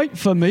 Oh, wait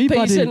for me, Peace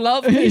buddy. and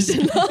love, peace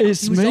and love.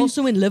 It's me.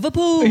 Also in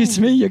Liverpool. It's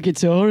me, your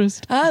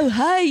guitarist. Oh,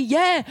 hey,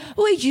 yeah.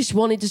 We just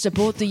wanted to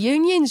support the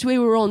unions. We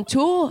were on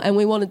tour and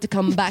we wanted to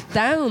come back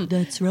down.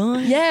 That's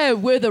right. Yeah,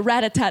 we're the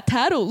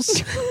Rat-a-tat-tattles.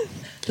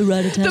 The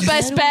Rat-a-tat. The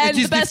best band,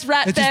 the best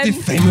rat It band. is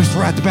the famous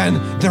rat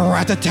band, the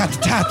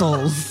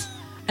Rat-a-tat-tattles.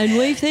 And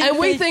we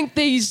think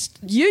these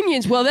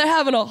unions, well, they're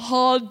having a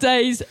hard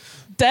day's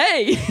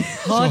day.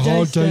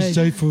 Hard Day's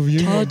Day for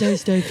you. Hard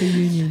Day's Day for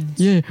unions.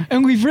 Yeah,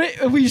 and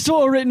we've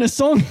sort of written a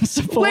song in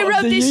support We of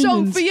wrote the this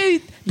song unions. for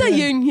you, the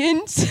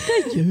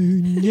unions.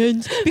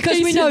 Unions. Because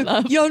we Peace know and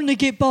love. you only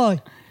get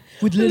by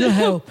with little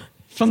help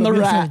From the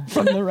your rat. friends.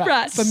 From the rat.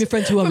 Rats. From your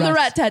friends who are From the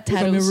rats.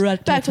 Rat-tat-tattles. From your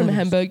Back from rat-tat-tattles.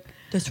 Hamburg.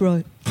 That's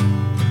right.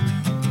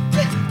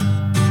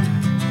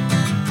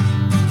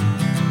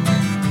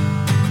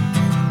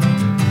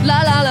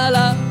 La la la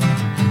la,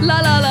 la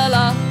la la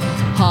la,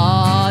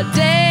 hard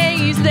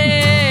day's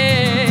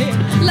day.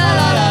 La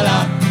la la la,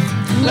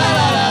 la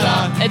la la la,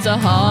 it's a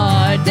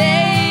hard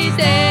day's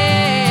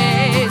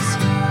days.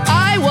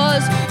 I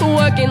was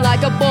working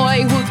like a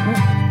boy who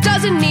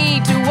doesn't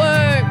need to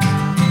work.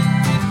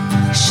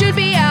 Should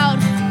be out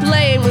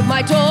playing with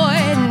my toy,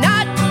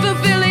 not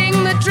fulfilling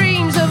the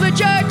dreams of a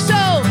jerk.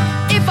 So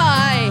if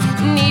I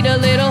need a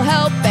little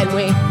help and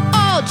we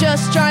all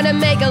just trying to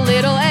make a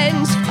little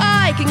ends,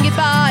 I can get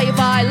by if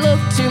I look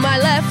to my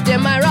left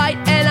and my right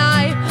and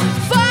I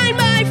find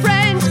my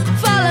friends.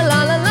 Fa la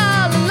la la la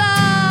la la,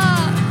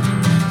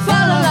 fa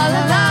la la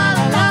la la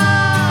la la,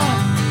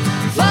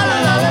 fa la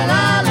la la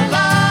la la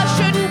la.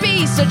 Shouldn't be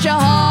such a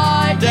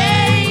hard day.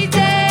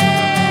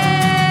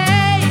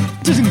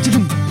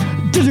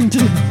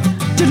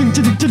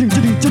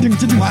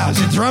 Wow,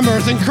 the drummer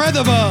is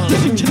incredible.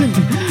 He's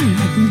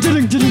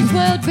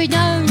world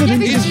renowned.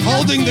 He's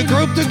holding the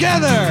group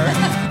together.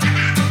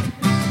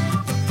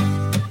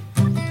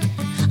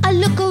 I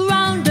look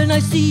around and I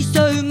see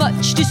so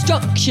much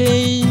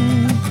destruction.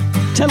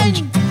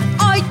 And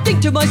I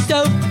think to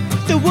myself,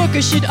 the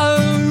workers should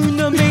own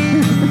the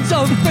means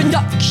of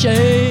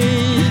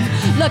production.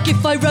 Like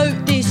if I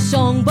wrote this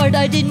song, but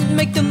I didn't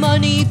make the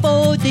money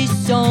for this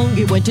song,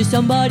 it went to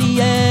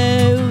somebody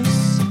else.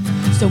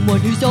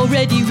 Someone who's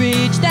already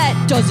rich, that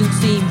doesn't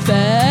seem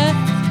fair.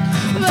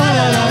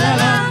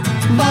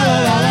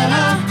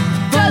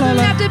 Doesn't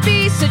have to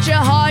be such a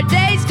hard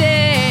day's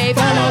day.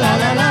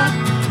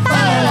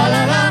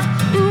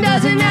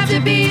 Doesn't have to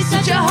be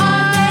such a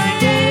hard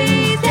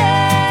day's day.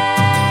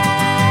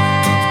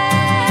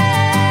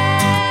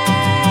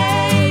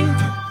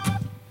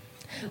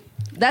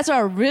 That's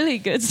a really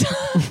good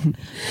song.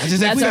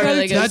 That's a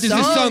really good That is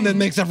a song. song that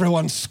makes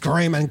everyone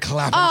scream and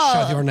clap and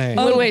shout your name.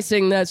 When we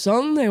sing that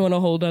song, they want to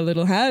hold our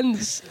little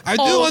hands. I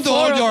do want to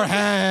hold your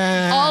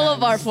hand. All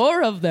of our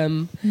 4 of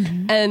them.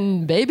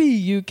 And baby,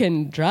 you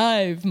can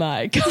drive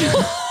my car.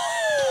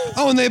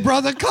 Oh, and they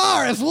brought a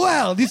car as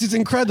well. This is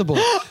incredible.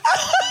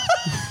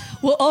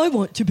 Well, I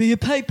want to be a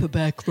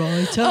paperback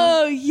writer.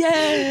 Oh,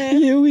 yeah.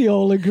 Yeah, we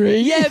all agree.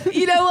 Yeah,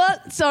 you know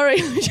what? Sorry,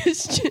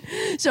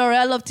 sorry.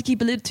 I love to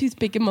keep a little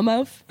toothpick in my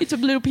mouth. It's a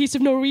little piece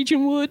of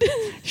Norwegian wood.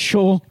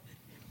 Sure.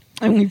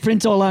 And we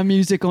print all our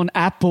music on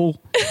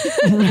Apple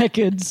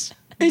records.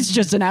 It's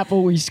just an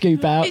apple we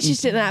scoop out. It's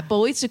just an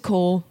apple. It's a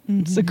core.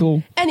 It's a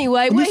cool.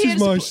 Anyway, we're This here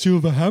is to my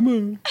silver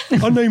hammer.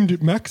 I named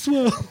it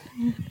Maxwell.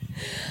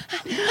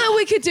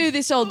 we could do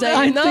this all day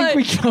I and night.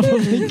 think we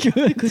probably could. do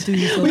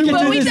this all We could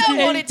But do we this don't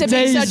want 8 it to be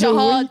days such a a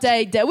hard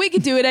week. day. We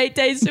could do it 8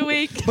 days a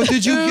week. But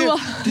did you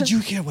Ooh.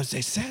 hear what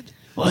they said?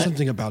 What?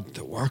 Something about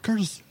the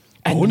workers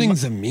And owning the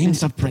the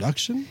means of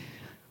production?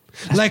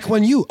 Like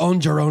when you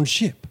owned your own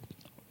ship.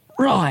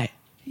 Right.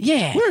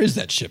 Yeah. Where is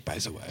that ship, by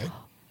the way?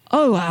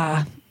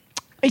 Oh,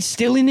 it's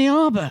still in the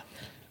harbour.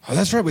 Oh,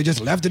 that's right. We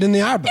just left it in the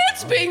harbor.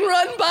 It's being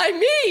run by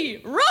me,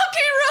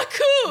 Rocky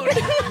Raccoon.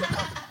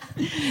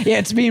 Yeah,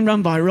 it's being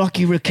run by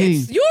Rocky Raccoon.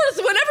 It's yours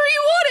whenever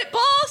you want it,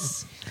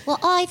 boss. Well,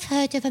 I've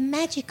heard of a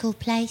magical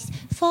place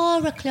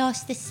far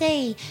across the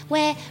sea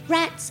where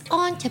rats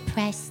aren't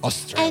oppressed.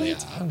 Australia.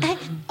 And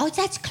oh,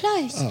 that's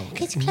close. Oh,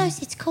 okay. It's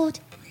close. It's called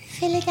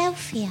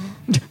Philadelphia.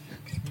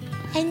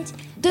 And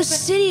The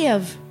city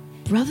of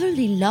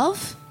brotherly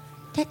love?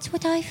 that's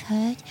what I've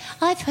heard.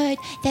 I've heard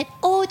that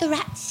all the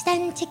rats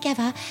stand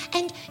together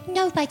and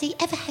nobody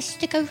ever has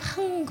to go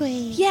hungry.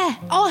 Yeah,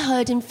 I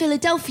heard in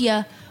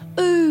Philadelphia.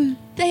 Ooh,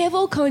 they have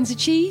all kinds of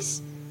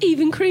cheese,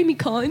 even creamy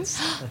kinds.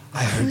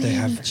 I heard they Creamy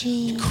have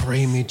cheese.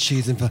 creamy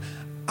cheese.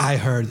 I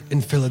heard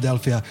in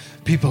Philadelphia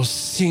people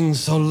sing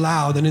so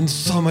loud and in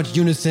so much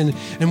unison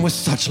and with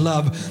such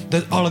love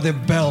that all of their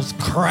bells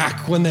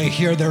crack when they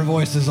hear their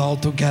voices all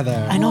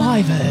together. And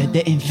I've heard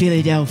that in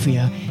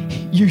Philadelphia,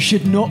 you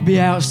should not be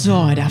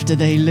outside after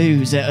they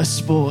lose at a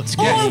sports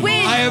game. Or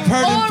win. I have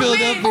heard in Or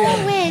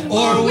Philadelphia. win.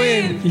 Or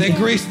win. They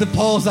grease the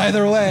poles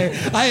either way.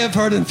 I have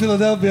heard in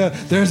Philadelphia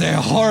there's a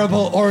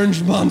horrible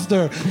orange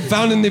monster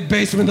found in the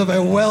basement of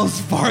a Wells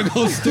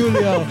Fargo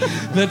studio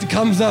that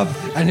comes up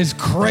and his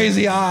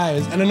crazy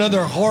eyes, and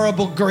another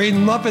horrible green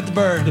Muppet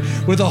bird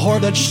with a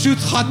horn that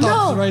shoots hot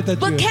dogs right at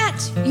but you.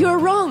 Cat, you're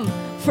wrong.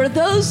 For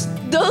those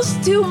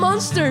two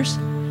monsters,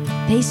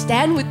 they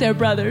stand with their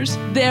brothers.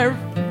 They're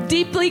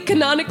deeply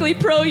canonically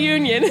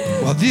pro-union.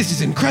 Well, this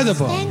is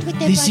incredible. Stand with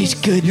their This is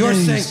brothers. good You're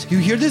news. saying, you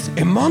hear this?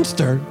 A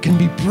monster can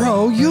be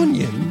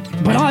pro-union.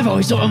 But I've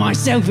always thought of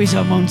myself as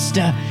a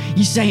monster.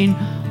 You're saying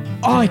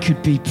I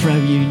could be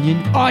pro-union.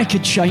 I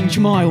could change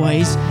my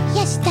ways.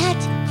 Yes, Dad,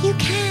 you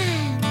can.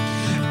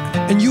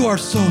 And you are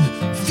so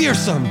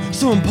fearsome,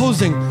 so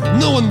imposing,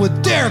 no one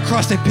would dare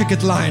cross a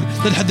picket line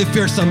that had the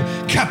fearsome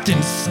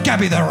Captain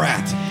Scabby the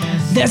Rat.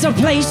 There's a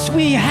place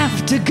we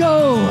have to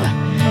go.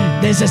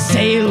 There's a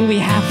sail we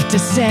have to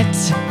set.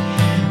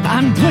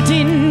 I'm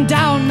putting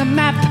down the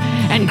map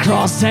and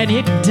crossing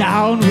it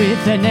down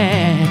with an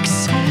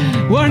X.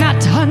 We're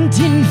not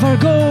hunting for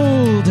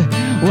gold.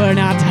 We're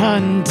not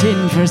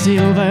hunting for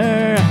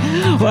silver.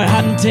 We're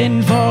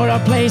hunting for a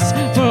place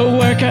for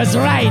workers'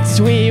 rights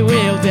we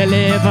will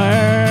deliver.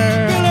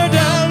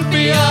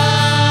 Philadelphia!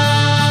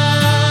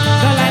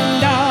 The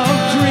land of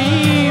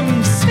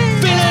dreams.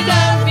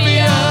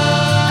 Philadelphia!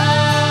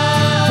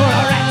 For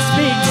a rat's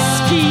big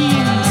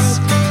schemes.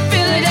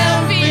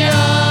 Philadelphia.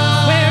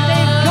 Where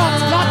they've got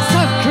lots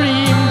of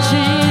cream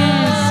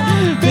cheese.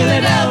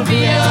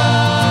 Philadelphia.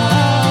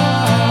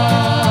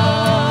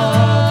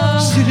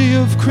 City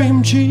of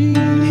cream cheese.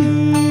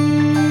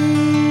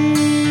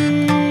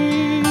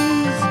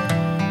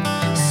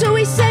 So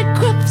we said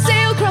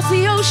sail across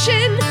the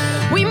ocean.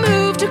 We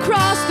moved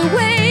across the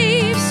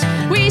waves.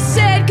 We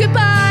said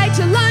goodbye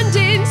to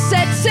London,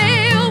 set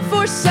sail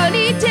for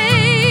sunny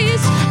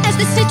days. As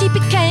the city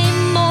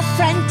became more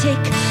frantic,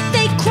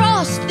 they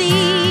crossed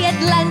the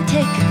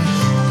Atlantic,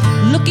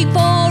 looking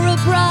for a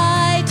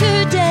brighter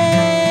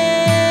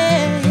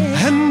day.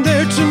 And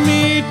there to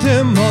meet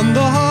them on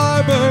the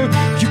harbor,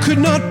 you could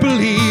not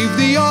believe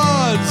the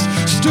odds.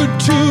 Stood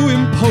two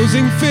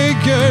imposing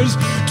figures,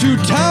 two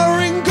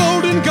towering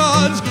golden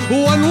gods.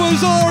 One was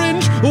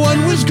orange,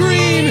 one was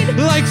green,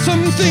 like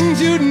some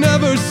things you'd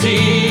never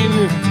seen.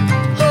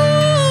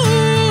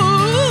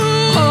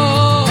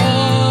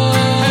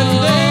 And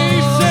they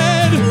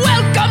said,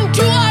 Welcome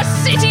to our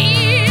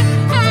city.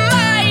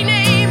 My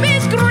name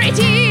is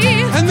Gritty.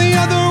 and the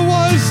other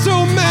was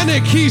so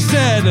manic, he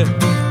said,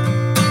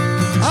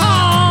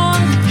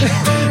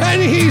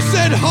 and he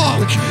said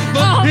honk,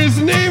 but his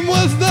name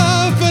was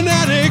the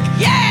fanatic.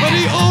 Yeah! But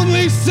he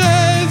only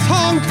says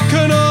honk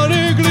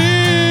canonically.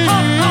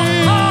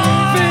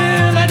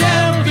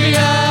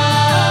 Philadelphia.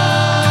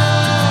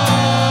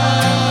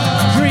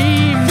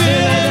 Dream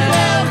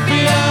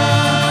Philadelphia.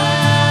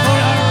 For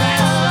a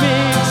rat's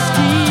big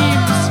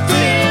schemes.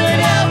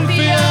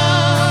 Philadelphia.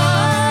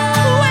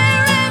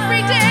 Where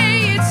every day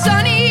it's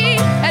sunny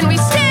and we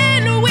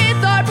stand with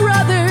our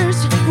brothers.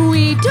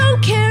 We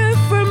don't care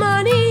for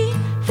money.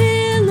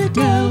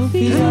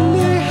 Philadelphia. And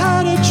they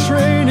had a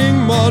training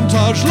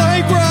montage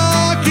like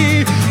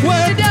Rocky,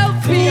 where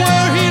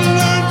he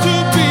learned to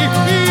be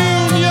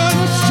union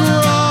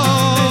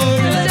strong.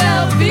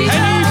 Philadelphia.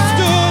 And he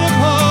stood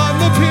upon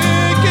the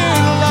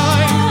picket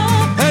line,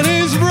 and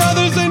his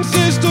brothers and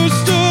sisters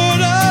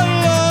stood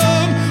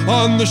alone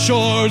on the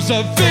shores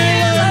of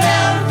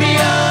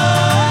Philadelphia.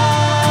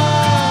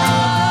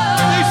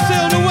 They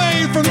sailed away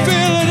from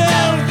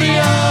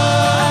Philadelphia.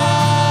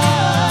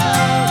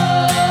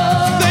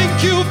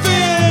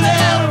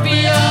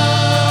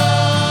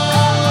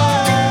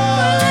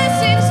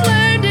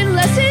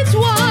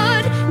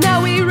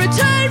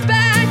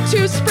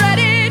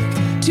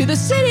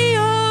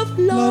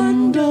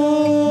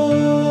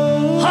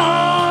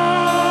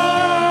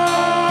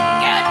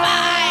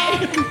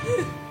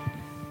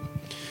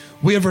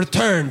 we have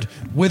returned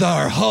with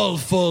our hull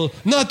full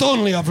not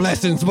only of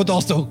lessons, but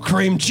also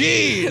cream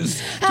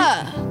cheese.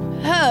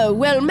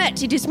 Well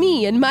met. It is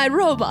me and my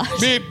robot.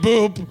 Beep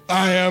boop.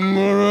 I am...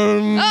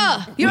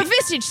 Your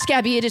visage,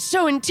 Scabby, it is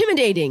so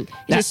intimidating.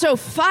 It is so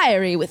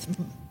fiery with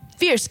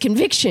fierce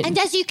conviction. And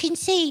as you can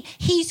see,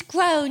 he's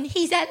grown.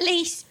 He's at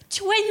least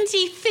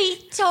 20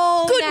 feet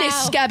tall Goodness,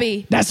 now.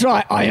 Scabby. That's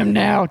right, I am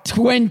now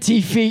 20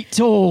 feet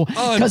tall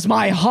because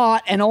my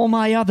heart and all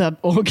my other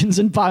organs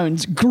and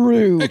bones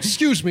grew.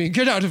 Excuse me,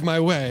 get out of my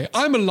way.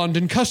 I'm a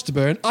London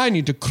customer and I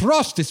need to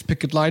cross this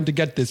picket line to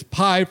get this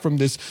pie from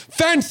this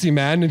fancy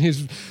man and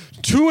his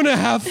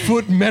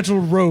 2.5-foot metal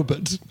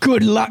robot.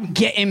 Good luck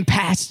getting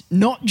past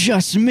not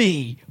just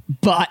me,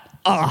 but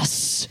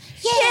us.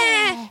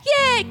 Yeah.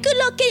 Good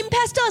luck getting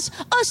past us.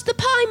 Us, the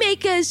pie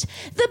makers,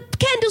 the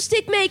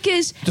candlestick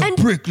makers, The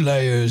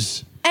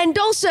bricklayers. and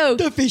also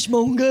The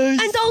fishmongers.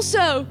 and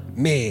also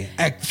Me,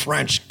 egg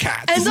French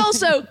cat. and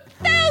also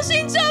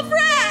thousands of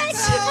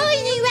rats.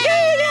 Tiny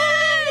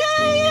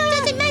rats.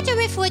 Doesn't matter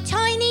if we're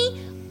tiny.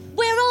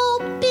 We're all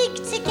big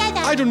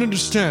together. I don't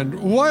understand.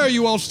 Why are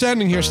you all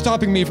standing here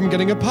stopping me from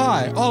getting a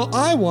pie? All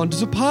I want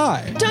is a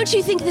pie. Don't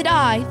you think that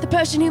I, the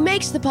person who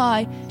makes the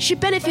pie,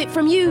 should benefit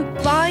from you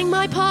buying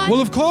my pie?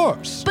 Well, of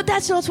course. But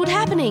that's not what's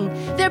happening.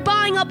 They're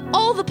buying up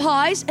all the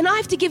pies, and I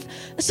have to give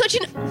such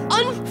an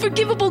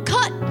unforgivable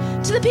cut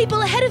to the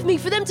people ahead of me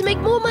for them to make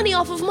more money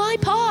off of my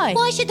pie.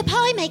 Why should the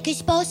pie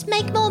maker's boss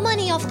make more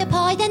money off the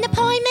pie than the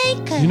pie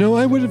maker? You know,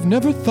 I would have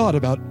never thought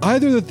about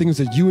either of the things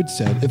that you had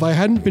said if I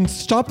hadn't been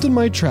stopped in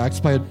my tracks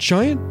by a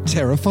giant,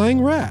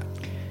 terrifying rat.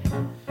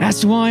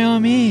 That's why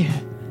I'm here.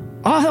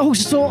 I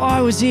always thought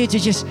I was here to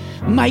just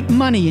make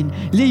money and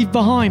leave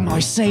behind my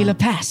sailor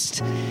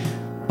past.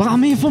 But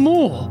I'm here for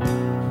more.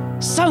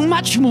 So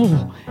much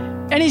more.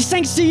 And it's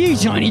thanks to you,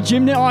 Tiny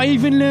Jim, that I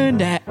even learned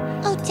that.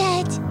 Oh,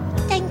 Dad,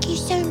 thank you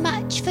so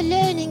much for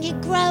learning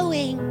and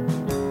growing.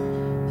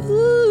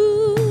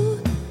 Ooh,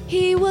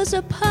 he was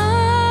a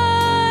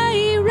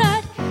pie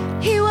rat.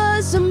 He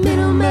was a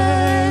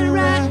middleman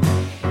rat.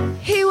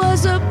 He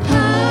was a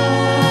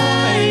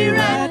pie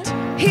rat.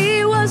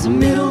 He was a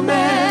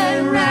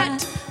middleman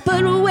rat.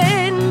 But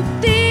when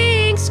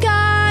things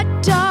got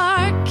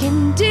dark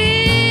and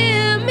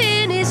dim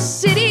in his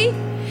city,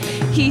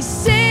 he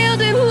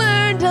sailed and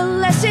learned a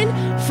lesson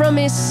from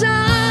his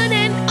son,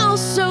 and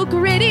also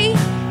gritty.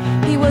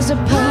 He was a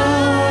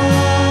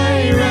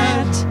pie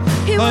rat.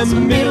 He was a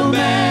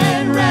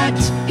middleman rat.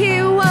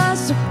 He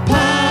was a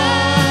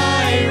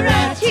pie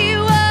rat. He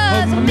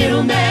was a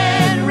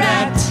middleman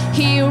rat.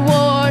 He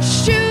wore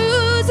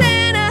shoes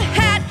and a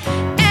hat,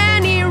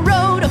 and he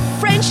rode a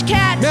French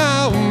cat.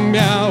 Meow,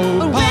 meow.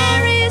 But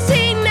where is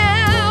he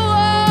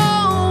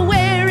now? Oh,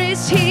 where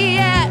is he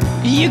at?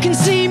 You can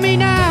see me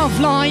now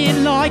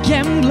flying like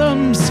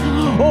emblems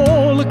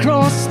all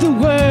across the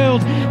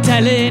world,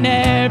 telling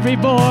every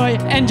boy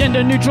and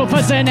gender-neutral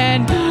person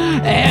and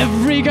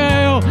every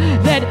girl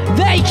that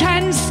they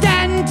can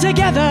stand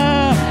together.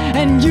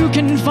 And you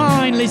can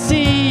finally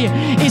see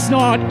it's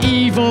not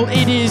evil,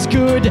 it is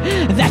good.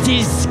 That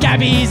is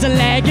Scabby's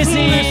legacy.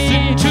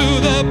 Listen to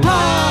the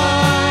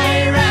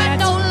pie rat.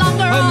 No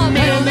longer a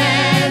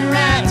middleman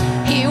rat.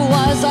 He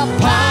was a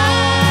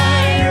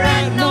pie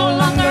rat. No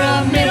longer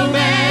a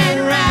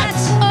middleman rat.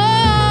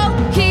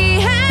 Oh, he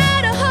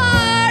had a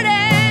heart,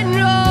 and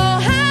oh,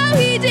 how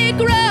he did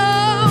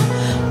grow.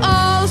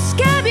 Oh,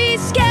 Scabby,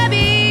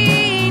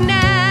 Scabby,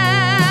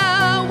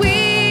 now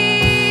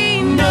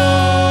we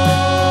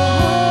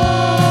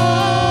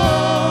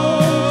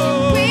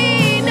know.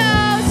 We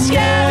know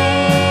Scabby.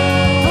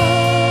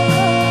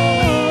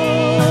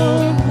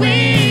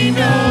 We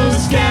know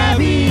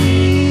Scabby.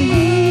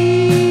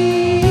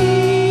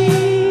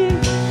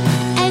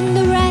 And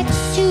the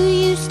rats who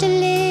used to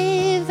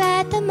live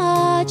at the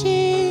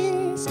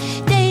margins,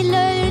 they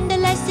learned the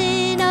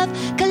lesson of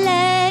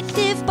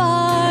collective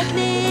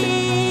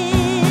bargaining.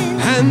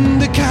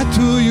 And the cat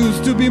who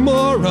used to be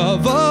more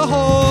of a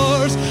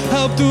horse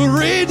helped to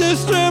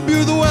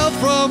redistribute the wealth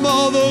from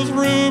all those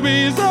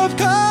rubies of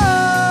course.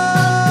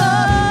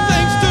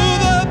 Thanks to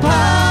the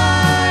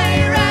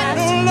pie rat,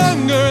 no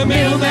longer a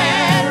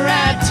middleman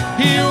rat.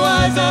 He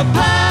was a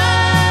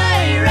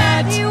pie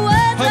rat. He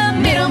was a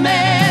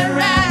middleman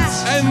rat.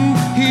 And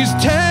his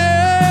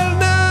tail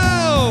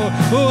now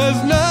was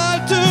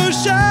not too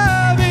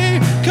shabby,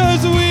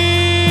 'cause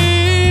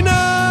we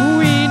know.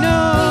 We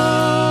know.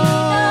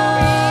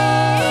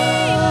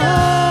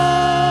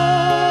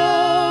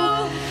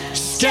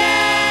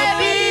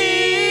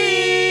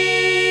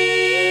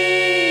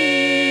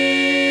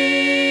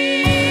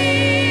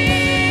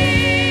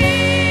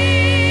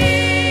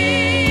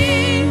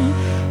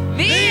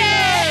 The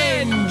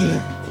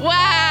end.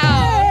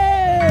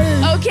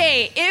 Wow.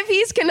 Okay, if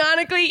he's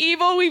canonically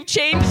evil, we've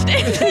changed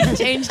it.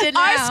 Changed it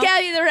Our now.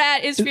 Scabby the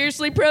Rat is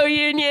fiercely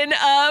pro-union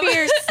of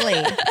Fiercely.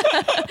 Really?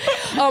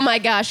 Oh my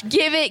gosh,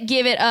 give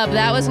it up.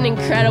 That was an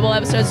incredible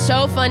episode.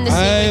 So fun to see.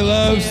 I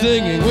love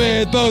singing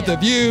with both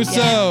of you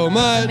so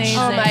much. Amazing.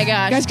 Oh my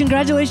gosh. Guys,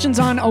 congratulations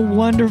on a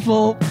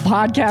wonderful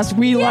podcast.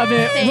 We love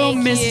it. We'll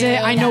miss you.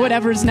 it. I know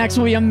whatever's next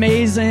will be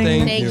amazing.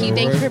 Thank you.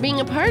 Thank you for being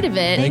a part of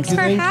it. Thanks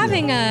for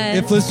having us.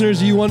 If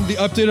listeners, you want the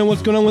update on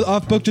what's going on with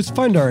Off Book, just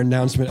find our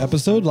announcement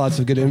episode. Lots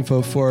of good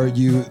info for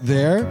you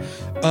there.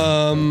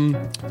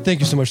 Thank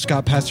you so much,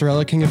 Scott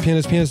Passarella, King of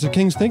Pianists, Pianist of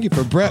Kings. Thank you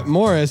for Brett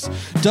Morris.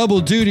 Double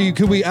duty.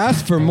 Could we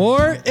ask for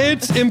more?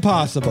 It's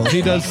impossible.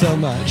 He does so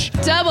much.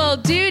 Double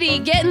duty,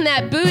 getting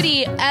that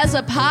booty as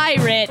a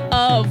pirate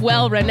of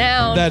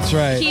well-renowned. That's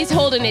right. He's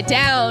holding it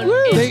down.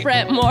 It's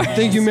Brett Morris.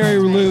 Thank you, Mary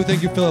Lou.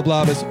 Thank you, Philip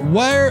Labus.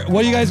 What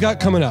do you guys got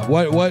coming up?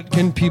 What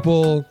can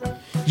people...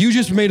 You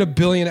just made 1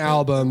 billion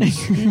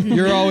albums.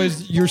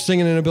 You're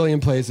singing in 1 billion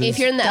places. If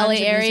you're in the LA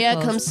area,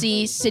 musicals. come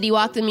see City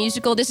Walk the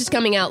Musical. This is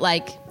coming out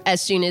as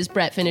soon as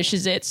Brett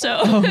finishes it.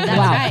 So That's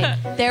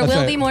right. There will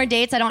right. be more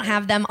dates. I don't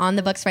have them on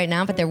the books right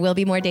now, but there will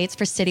be more dates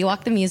for City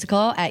Walk the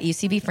Musical at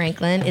UCB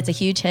Franklin. It's a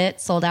huge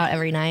hit, sold out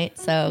every night.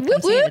 So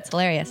come see it. It's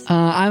hilarious.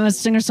 I'm a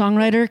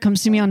singer-songwriter. Come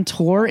see me on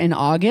tour in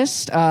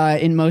August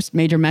in most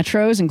major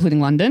metros,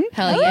 including London.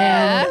 Hell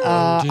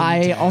yeah. And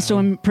I also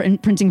am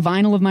printing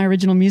vinyl of my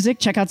original music.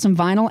 Check out some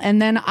vinyl. And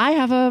then I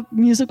have a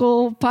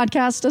musical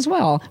podcast as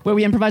well, where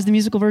we improvise the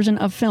musical version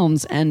of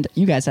films, and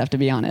you guys have to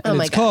be on it. and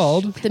my it's gosh.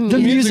 called The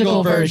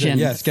musical version.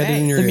 Yes, get it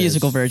in your The ears.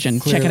 musical version.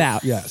 Check it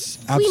out. Yes,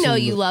 absolutely. We know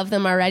you love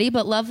them already,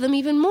 but love them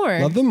even more.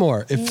 Love them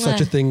more, if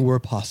such a thing were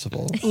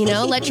possible.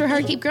 Let your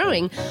heart keep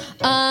growing.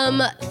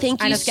 Thank you.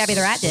 I know Scabby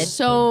the Rat did.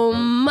 so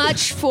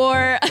much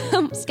for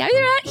Scabby the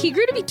Rat. He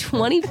grew to be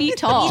 20 feet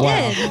tall. He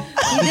Wow.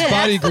 did. His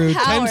body grew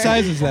 10 power.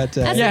 sizes that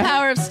day. That's Yeah. the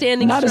power of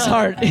standing Not his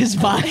strong. heart, his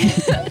body.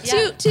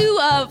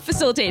 To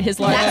facilitate his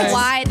life.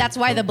 That's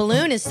why the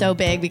balloon is so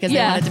big, because they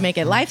Yeah. wanted to make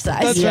it life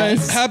size. That's right.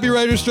 Happy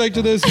writer's strike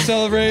to this to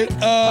celebrate.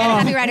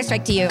 Happy Rider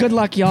Strike to you. Good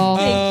luck, y'all.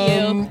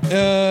 Thank you.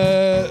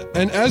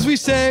 And as we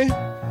say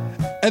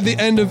at the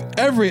end of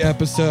every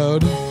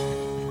episode,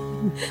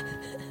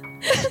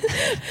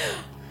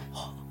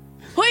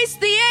 Hoist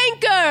the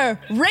anchor!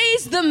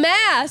 Raise the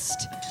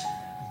mast!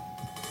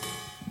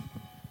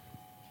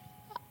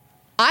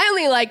 I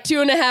only like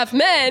 2.5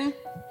 men.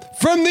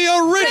 from the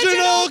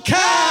original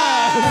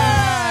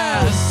cast!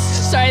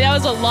 Sorry, that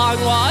was a long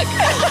walk.